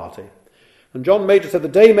Liberal Party. And John Major said the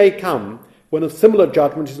day may come when a similar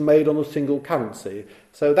judgment is made on a single currency.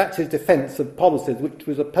 So that's his defence of policies which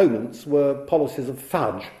his opponents were policies of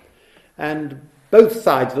fudge. And both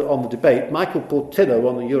sides on the debate, Michael Portillo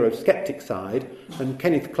on the Eurosceptic side and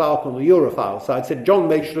Kenneth Clarke on the Europhile side, said John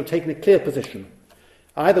Major should have taken a clear position,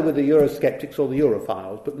 either with the Eurosceptics or the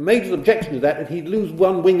Europhiles. But Major's objection to that is he'd lose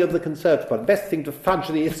one wing of the Conservative Party. Best thing to fudge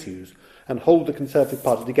the issues and hold the Conservative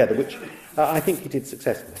Party together, which I think he did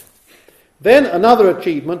successfully. Then another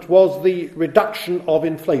achievement was the reduction of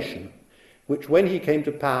inflation, which when he came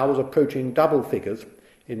to power was approaching double figures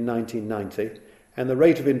in 1990, and the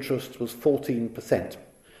rate of interest was 14%.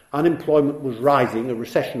 Unemployment was rising, a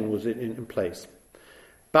recession was in place.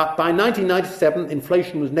 But by 1997,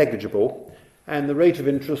 inflation was negligible, and the rate of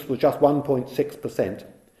interest was just 1.6%.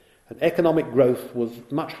 And economic growth was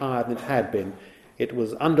much higher than it had been. It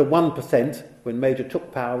was under 1% when Major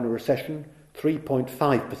took power in a recession,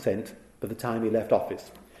 3.5% by the time he left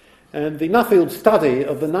office. And the Nuffield study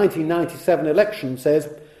of the 1997 election says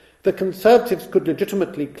the Conservatives could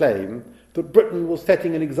legitimately claim that Britain was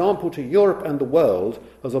setting an example to Europe and the world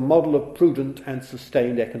as a model of prudent and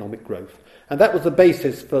sustained economic growth. And that was the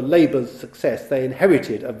basis for Labour's success. They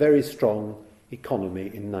inherited a very strong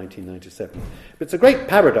economy in 1997. But it's a great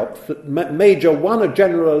paradox that Major won a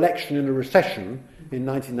general election in a recession in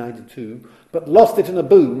 1992, but lost it in a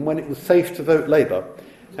boom when it was safe to vote Labour,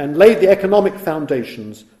 and laid the economic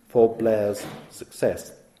foundations for Blair's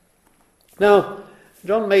success. Now,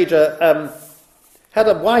 John Major had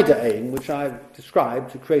a wider aim, which I've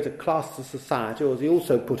described, to create a classless society, or as he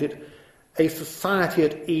also put it, a society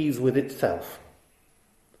at ease with itself.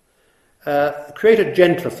 Create a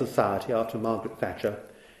gentler society after Margaret Thatcher,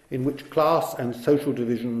 in which class and social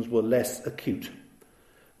divisions were less acute,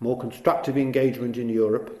 more constructive engagement in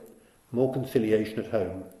Europe, more conciliation at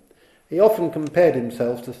home. He often compared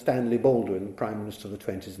himself to Stanley Baldwin, Prime Minister of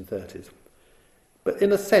the 20s and 30s. But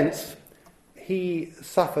in a sense, he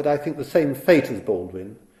suffered, I think, the same fate as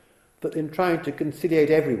Baldwin, that in trying to conciliate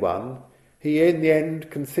everyone, he in the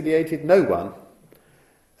end conciliated no one.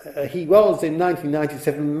 He was, in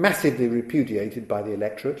 1997, massively repudiated by the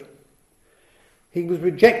electorate. He was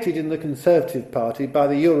rejected in the Conservative Party by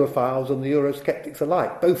the Europhiles and the Eurosceptics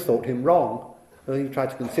alike. Both thought him wrong. He tried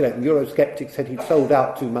to conciliate. The Eurosceptics said he'd sold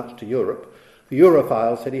out too much to Europe. The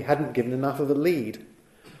Europhiles said he hadn't given enough of a lead.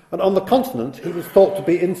 And on the continent, he was thought to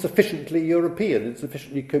be insufficiently European,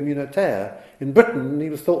 insufficiently communautaire. In Britain, he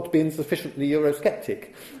was thought to be insufficiently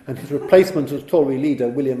Eurosceptic. And his replacement as Tory leader,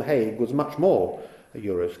 William Hague, was much more a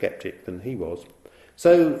Eurosceptic than he was.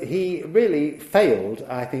 So he really failed,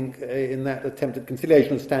 I think, in that attempt at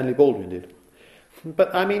conciliation as Stanley Baldwin did.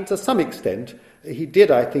 But, I mean, to some extent, he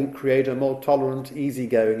did, I think, create a more tolerant,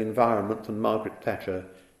 easygoing environment than Margaret Thatcher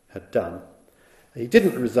had done. He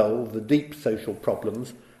didn't resolve the deep social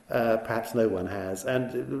problems, perhaps no one has,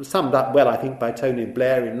 and it was summed up well, I think, by Tony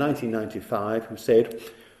Blair in 1995, who said,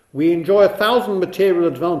 "We enjoy 1,000 material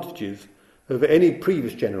advantages over any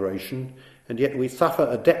previous generation, and yet we suffer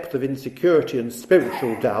a depth of insecurity and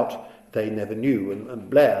spiritual doubt they never knew." And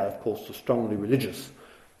Blair, of course, was strongly religious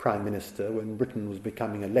Prime Minister when Britain was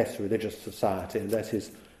becoming a less religious society, and as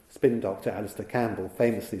his spin doctor Alistair Campbell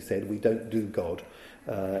famously said, "We don't do God,"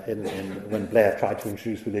 when Blair tried to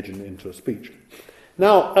introduce religion into a speech.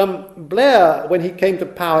 Now, Blair, when he came to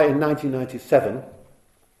power in 1997,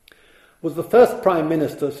 was the first Prime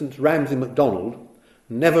Minister since Ramsay MacDonald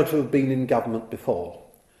never to have been in government before.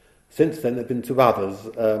 Since then, there have been two others.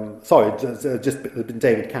 There's been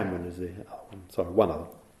David Cameron, one other.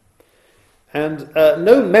 And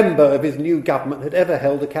no member of his new government had ever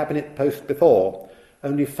held a cabinet post before.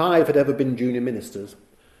 Only 5 had ever been junior ministers.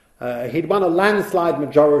 He'd won a landslide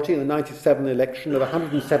majority in the 1997 election of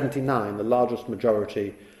 179, the largest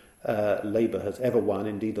majority Labour has ever won,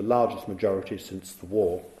 indeed the largest majority since the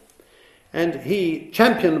war. And he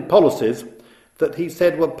championed policies that he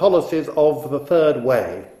said were policies of the third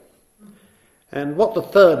way. And what the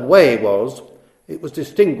third way was, it was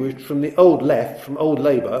distinguished from the old left, from old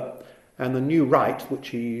Labour, and the new right,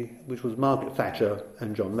 which was Margaret Thatcher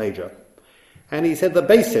and John Major. And he said the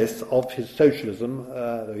basis of his socialism,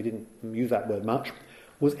 though he didn't use that word much,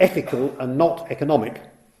 was ethical and not economic.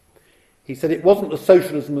 He said it wasn't the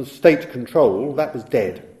socialism of state control, that was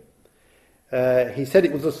dead. He said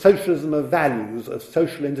it was a socialism of values, of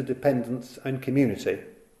social interdependence and community.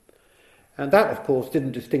 And that, of course,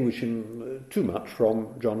 didn't distinguish him too much from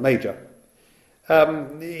John Major.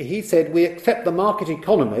 He said, we accept the market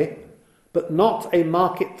economy, but not a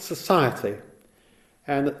market society.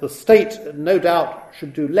 And that the state, no doubt,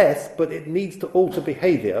 should do less, but it needs to alter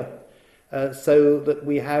behaviour so that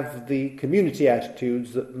we have the community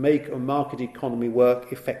attitudes that make a market economy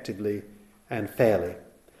work effectively and fairly.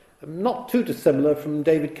 Not too dissimilar from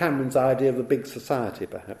David Cameron's idea of the big society,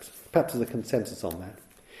 perhaps. Perhaps there's a consensus on that.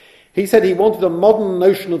 He said he wanted a modern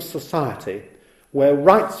notion of society where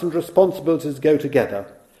rights and responsibilities go together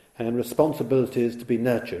and responsibilities to be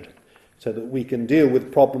nurtured so that we can deal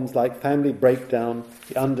with problems like family breakdown,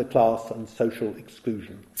 the underclass and social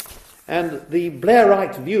exclusion. And the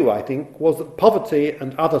Blairite view, I think, was that poverty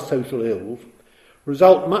and other social ills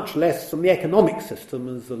result much less from the economic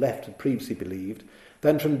system, as the left had previously believed,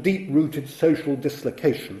 than from deep-rooted social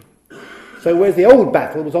dislocation. So whereas the old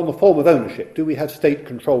battle was on the form of ownership, do we have state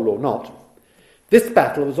control or not, this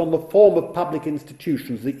battle was on the form of public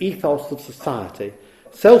institutions, the ethos of society,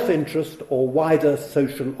 self-interest or wider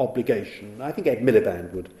social obligation. I think Ed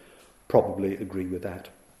Miliband would probably agree with that.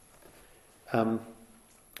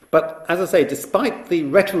 But, as I say, despite the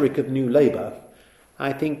rhetoric of New Labour,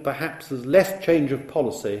 I think perhaps there's less change of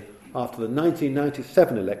policy after the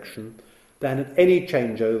 1997 election than at any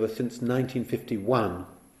changeover since 1951.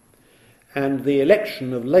 and the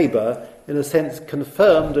election of Labour, in a sense,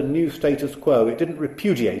 confirmed a new status quo. It didn't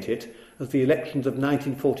repudiate it, as the elections of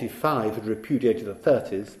 1945 had repudiated the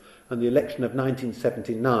 30s, and the election of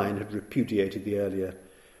 1979 had repudiated the earlier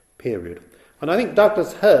period. And I think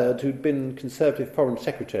Douglas Hurd, who'd been Conservative Foreign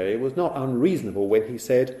Secretary, was not unreasonable when he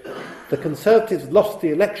said, the Conservatives lost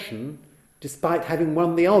the election despite having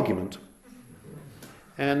won the argument.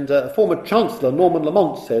 And former Chancellor Norman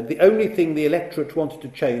Lamont said, the only thing the electorate wanted to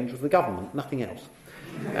change was the government, nothing else.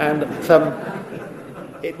 And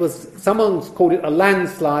it was, someone's called it a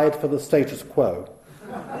landslide for the status quo.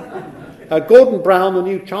 Gordon Brown, the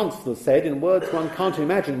new Chancellor, said, in words one can't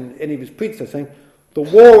imagine any of his predecessors saying, the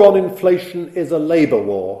war on inflation is a Labour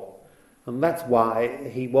war. And that's why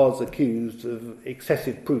he was accused of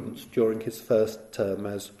excessive prudence during his first term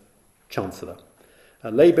as Chancellor.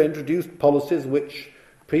 Labour introduced policies which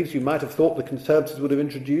previously you might have thought the Conservatives would have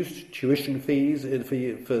introduced, tuition fees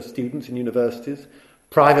for students in universities,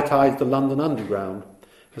 privatised the London Underground.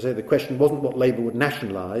 As I say, the question wasn't what Labour would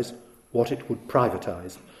nationalise, what it would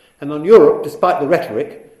privatise. And on Europe, despite the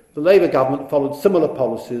rhetoric, the Labour government followed similar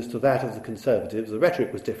policies to that of the Conservatives. The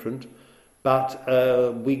rhetoric was different, but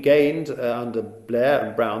we gained, under Blair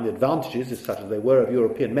and Brown, the advantages, such as they were, of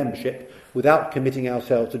European membership, without committing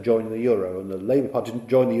ourselves to joining the euro. And the Labour Party didn't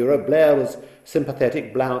join the euro. Blair was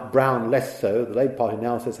sympathetic, Brown less so. The Labour Party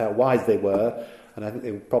now says how wise they were, and I think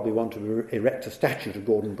they would probably want to erect a statue to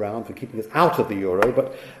Gordon Brown for keeping us out of the euro,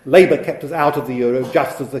 but Labour kept us out of the euro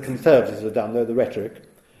just as the Conservatives had done, though the rhetoric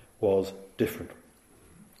was different.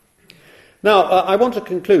 Now, I want to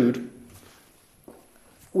conclude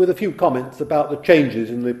with a few comments about the changes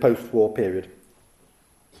in the post-war period.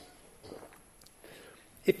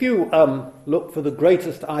 If you look for the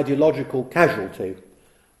greatest ideological casualty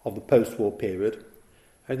of the post-war period,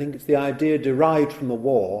 I think it's the idea derived from the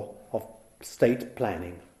war of state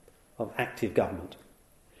planning, of active government.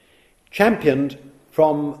 Championed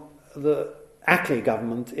from the Attlee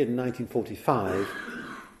government in 1945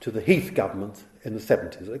 to the Heath government in the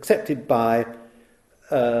 70s, accepted by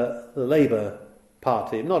the Labour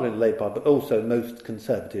Party, not only the Labour Party, but also most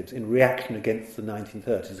Conservatives in reaction against the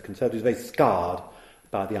 1930s. The Conservatives were very scarred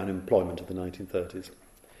by the unemployment of the 1930s.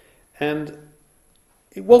 And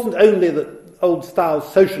it wasn't only that old-style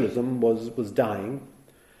socialism was dying,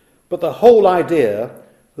 but the whole idea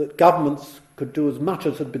that governments could do as much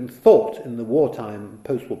as had been thought in the wartime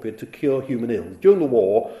post-war period to cure human ills. During the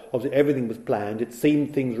war, obviously everything was planned, it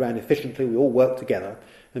seemed things ran efficiently, we all worked together,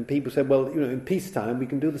 and people said, well, in peacetime we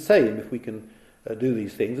can do the same if we can do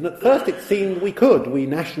these things. And at first it seemed we could. We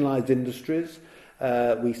nationalised industries,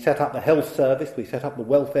 we set up the health service, we set up the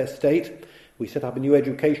welfare state, we set up a new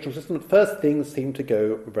educational system. At first things seemed to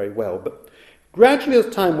go very well, but gradually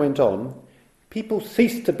as time went on, people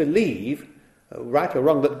ceased to believe, right or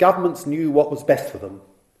wrong, that governments knew what was best for them.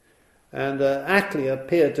 And Attlee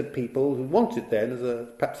appeared to people who wanted it then as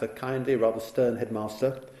perhaps a kindly, rather stern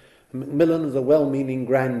headmaster. Macmillan as a well-meaning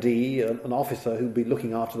grandee, an officer who'd be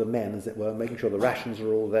looking after the men, as it were, making sure the rations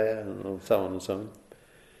were all there, and so on and so on.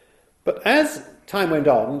 But as time went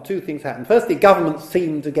on, two things happened. Firstly, governments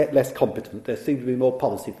seemed to get less competent. There seemed to be more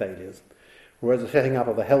policy failures. Whereas the setting up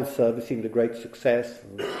of the health service seemed a great success,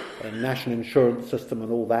 and a national insurance system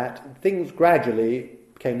and all that, things gradually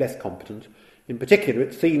became less competent. In particular,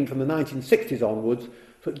 it seemed from the 1960s onwards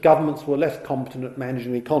that governments were less competent at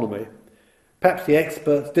managing the economy. Perhaps the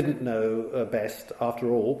experts didn't know best,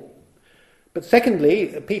 after all. But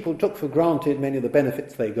secondly, people took for granted many of the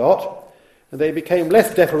benefits they got, and they became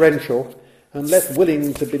less deferential and less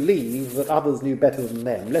willing to believe that others knew better than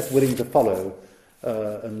them, less willing to follow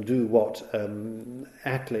and do what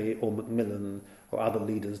Attlee or Macmillan or other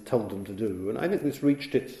leaders told them to do. And I think this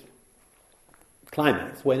reached its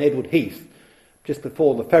climax when Edward Heath, just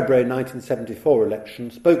before the February 1974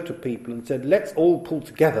 election, spoke to people and said, let's all pull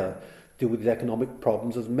together to deal with these economic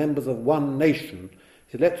problems as members of one nation.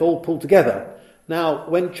 He said, let's all pull together. Now,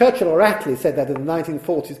 when Churchill or Attlee said that in the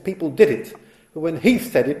 1940s, people did it. But when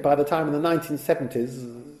Heath said it, by the time in the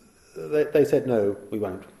 1970s, they said, no, we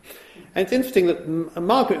won't. And it's interesting that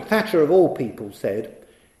Margaret Thatcher, of all people, said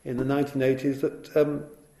in the 1980s that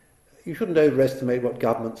you shouldn't overestimate what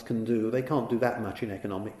governments can do. They can't do that much in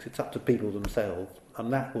economics. It's up to people themselves.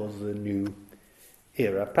 And that was the new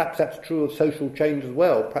era. Perhaps that's true of social change as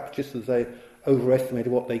well. Perhaps just as they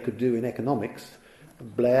overestimated what they could do in economics,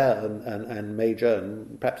 Blair and Major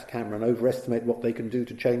and perhaps Cameron overestimate what they can do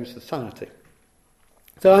to change society.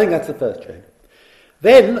 So I think that's the first change.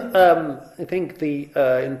 Then, I think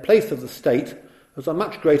in place of the state, there's a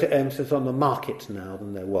much greater emphasis on the market now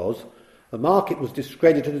than there was. The market was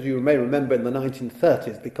discredited, as you may remember, in the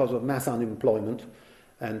 1930s because of mass unemployment,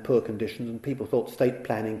 and poor conditions, and people thought state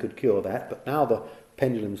planning could cure that, but now the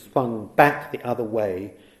pendulum swung back the other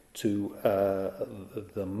way to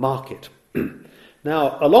the market.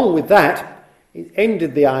 Now, along with that, it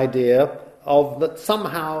ended the idea of that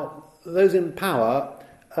somehow those in power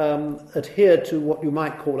adhere to what you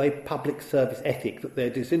might call a public service ethic, that they're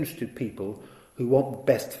disinterested people who want the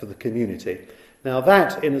best for the community. Now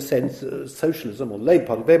that, in a sense, socialism or Labour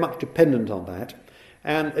Party, very much dependent on that.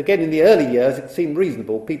 And again, in the early years, it seemed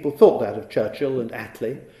reasonable. People thought that of Churchill and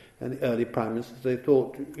Attlee and the early prime ministers. They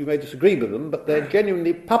thought, you may disagree with them, but they're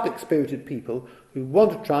genuinely public-spirited people who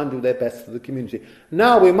want to try and do their best for the community.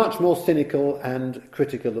 Now we're much more cynical and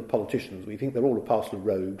critical of politicians. We think they're all a parcel of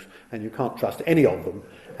rogues, and you can't trust any of them.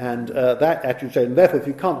 And that attitude changed. And therefore, if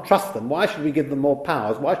you can't trust them, why should we give them more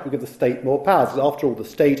powers? Why should we give the state more powers? Because after all, the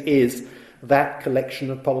state is that collection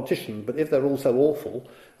of politicians. But if they're all so awful,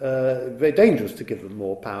 very dangerous to give them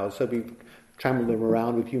more powers. So we trammel them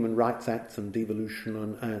around with human rights acts and devolution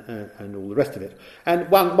and all the rest of it. And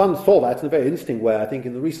one saw that in a very interesting way, I think,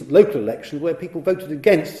 in the recent local elections, where people voted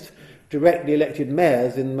against directly elected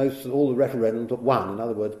mayors in most all the referendums but one. In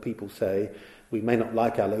other words, people say, we may not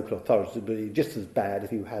like our local authorities, but it'd be just as bad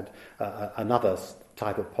if you had another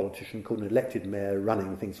type of politician called an elected mayor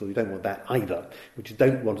running things, so we don't want that either.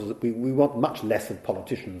 We want much less of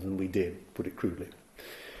politicians than we did, put it crudely.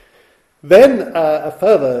 Then a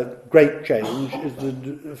further great change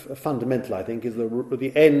is fundamental, I think, is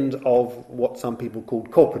the end of what some people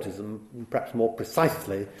called corporatism, perhaps more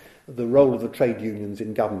precisely the role of the trade unions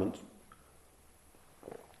in government,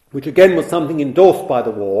 which again was something endorsed by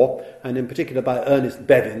the war, and in particular by Ernest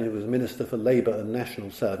Bevin, who was Minister for Labour and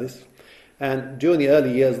National Service. And during the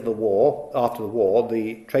early years of the war, after the war,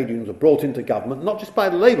 the trade unions were brought into government, not just by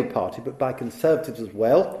the Labour Party, but by Conservatives as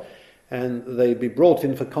well, and they'd be brought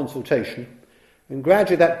in for consultation. And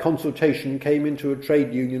gradually that consultation came into a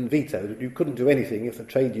trade union veto, that you couldn't do anything if the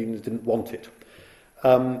trade unions didn't want it.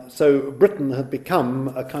 So Britain had become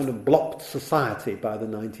a kind of blocked society by the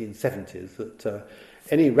 1970s, that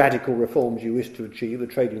any radical reforms you wished to achieve, the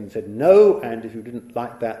trade unions said no, and if you didn't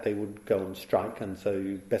like that, they would go on strike, and so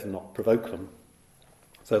you'd better not provoke them.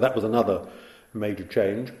 So that was another major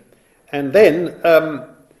change. And then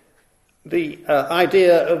the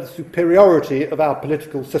idea of superiority of our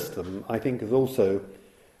political system, I think, has also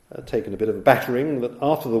taken a bit of a battering. That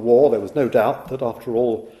after the war, there was no doubt that, after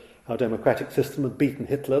all, our democratic system had beaten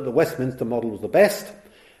Hitler. The Westminster model was the best,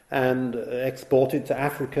 and exported to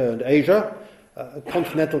Africa and Asia.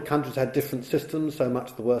 Continental countries had different systems, so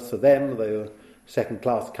much the worse for them. They were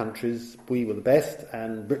second-class countries. We were the best,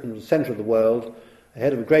 and Britain was the centre of the world,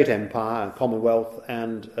 head of a great empire and commonwealth,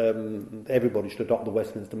 and everybody should adopt the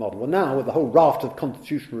Westminster model. Well, now, with the whole raft of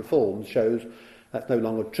constitutional reforms, shows that's no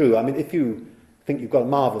longer true. I mean, if you think you've got a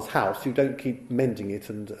marvellous house, you don't keep mending it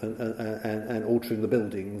and altering the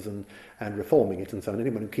buildings and reforming it and so on.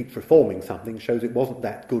 Anyone who keeps reforming something shows it wasn't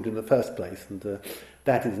that good in the first place, and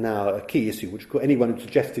that is now a key issue, which anyone who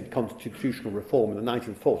suggested constitutional reform in the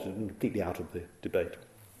 1940s is completely out of the debate.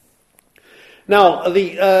 Now,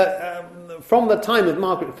 from the time of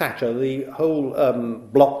Margaret Thatcher, the whole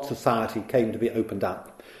blocked society came to be opened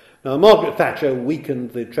up. Now, Margaret Thatcher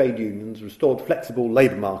weakened the trade unions, restored flexible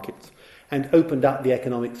labour markets, and opened up the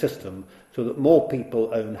economic system so that more people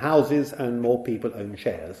own houses and more people own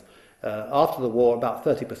shares. After the war, about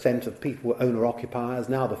 30% of people were owner-occupiers.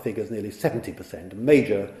 Now the figure is nearly 70%, a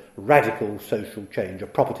major radical social change, a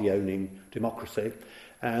property-owning democracy.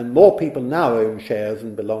 And more people now own shares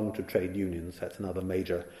and belong to trade unions. That's another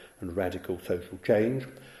major and radical social change.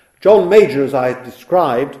 John Major, as I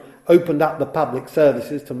described, opened up the public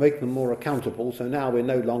services to make them more accountable, so now we're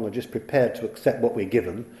no longer just prepared to accept what we're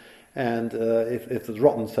given. And if there's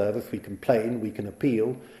rotten service, we complain, we can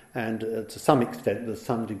appeal, and to some extent there's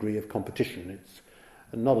some degree of competition. It's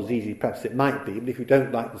not as easy perhaps as it might be, but if you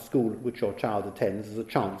don't like the school at which your child attends, there's a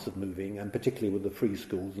chance of moving, and particularly with the free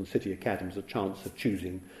schools and city academies, a chance of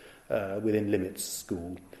choosing within limits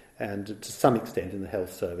school, and to some extent in the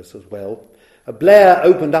health service as well. Blair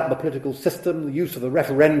opened up the political system, the use of the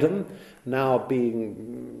referendum, now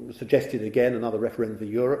being suggested again, another referendum for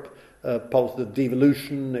Europe, policy of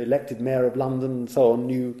devolution, elected mayor of London, and so on,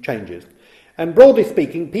 new changes. And broadly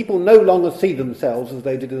speaking, people no longer see themselves, as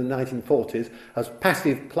they did in the 1940s, as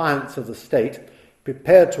passive clients of the state,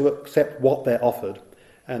 prepared to accept what they're offered,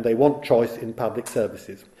 and they want choice in public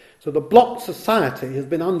services. So the blocked society has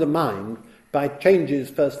been undermined by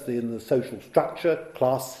changes firstly in the social structure,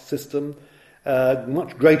 class system,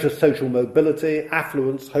 much greater social mobility,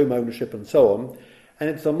 affluence, home ownership and so on, and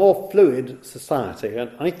it's a more fluid society,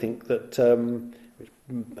 and I think that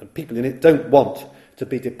people in it don't want to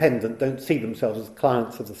be dependent, don't see themselves as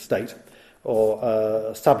clients of the state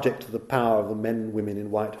or subject to the power of the men and women in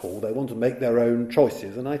Whitehall. They want to make their own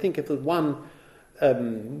choices. And I think if there's one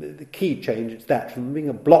the key change, it's that from being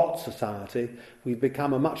a blocked society, we've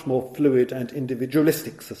become a much more fluid and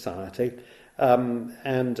individualistic society.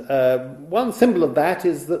 And one symbol of that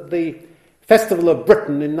is that the Festival of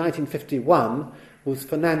Britain in 1951 was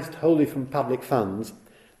financed wholly from public funds.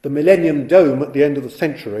 The Millennium Dome at the end of the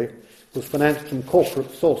century was financed from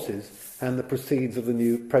corporate sources and the proceeds of the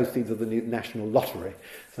new National Lottery.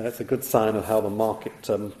 So that's a good sign of how the market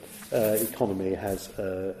economy has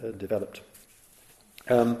developed.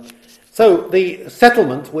 So the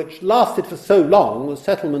settlement, which lasted for so long, the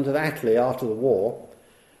settlement of Attlee after the war,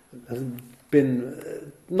 has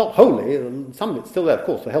been not wholly, some of it's still there, of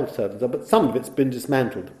course, the health services, but some of it's been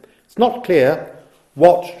dismantled. It's not clear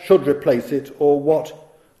what should replace it or what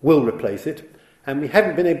will replace it, and we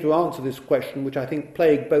haven't been able to answer this question, which I think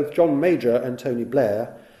plagued both John Major and Tony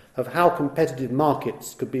Blair, of how competitive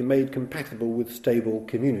markets could be made compatible with stable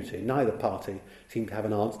community. Neither party seemed to have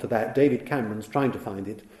an answer to that. David Cameron's trying to find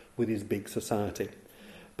it with his big society.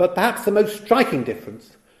 But perhaps the most striking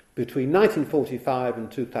difference between 1945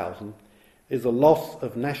 and 2000 is a loss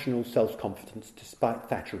of national self-confidence despite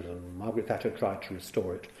Thatcherism. Margaret Thatcher tried to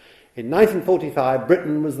restore it. In 1945,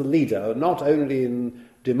 Britain was the leader, not only in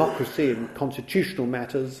democracy and constitutional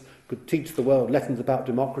matters, could teach the world lessons about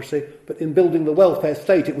democracy, but in building the welfare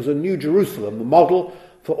state. It was a new Jerusalem, a model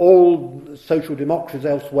for all social democracies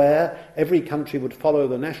elsewhere. Every country would follow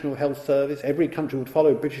the National Health Service, every country would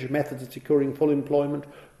follow British methods of securing full employment,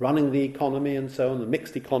 running the economy and so on, the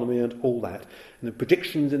mixed economy and all that. And the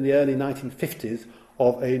predictions in the early 1950s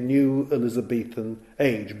of a new Elizabethan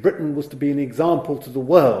age. Britain was to be an example to the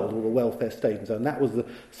world of the welfare state and so on. That was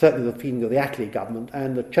certainly the feeling of the Attlee government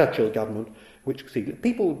and the Churchill government, which succeeded.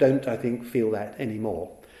 People don't, I think, feel that anymore.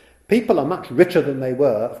 People are much richer than they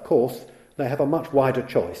were, of course. They have a much wider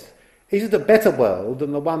choice. Is it a better world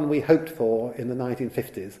than the one we hoped for in the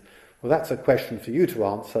 1950s? Well, that's a question for you to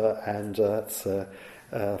answer, and it's for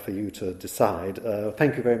you to decide.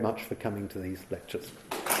 Thank you very much for coming to these lectures.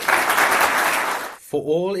 For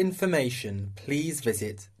all information, please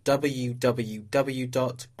visit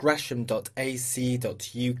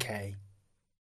www.gresham.ac.uk.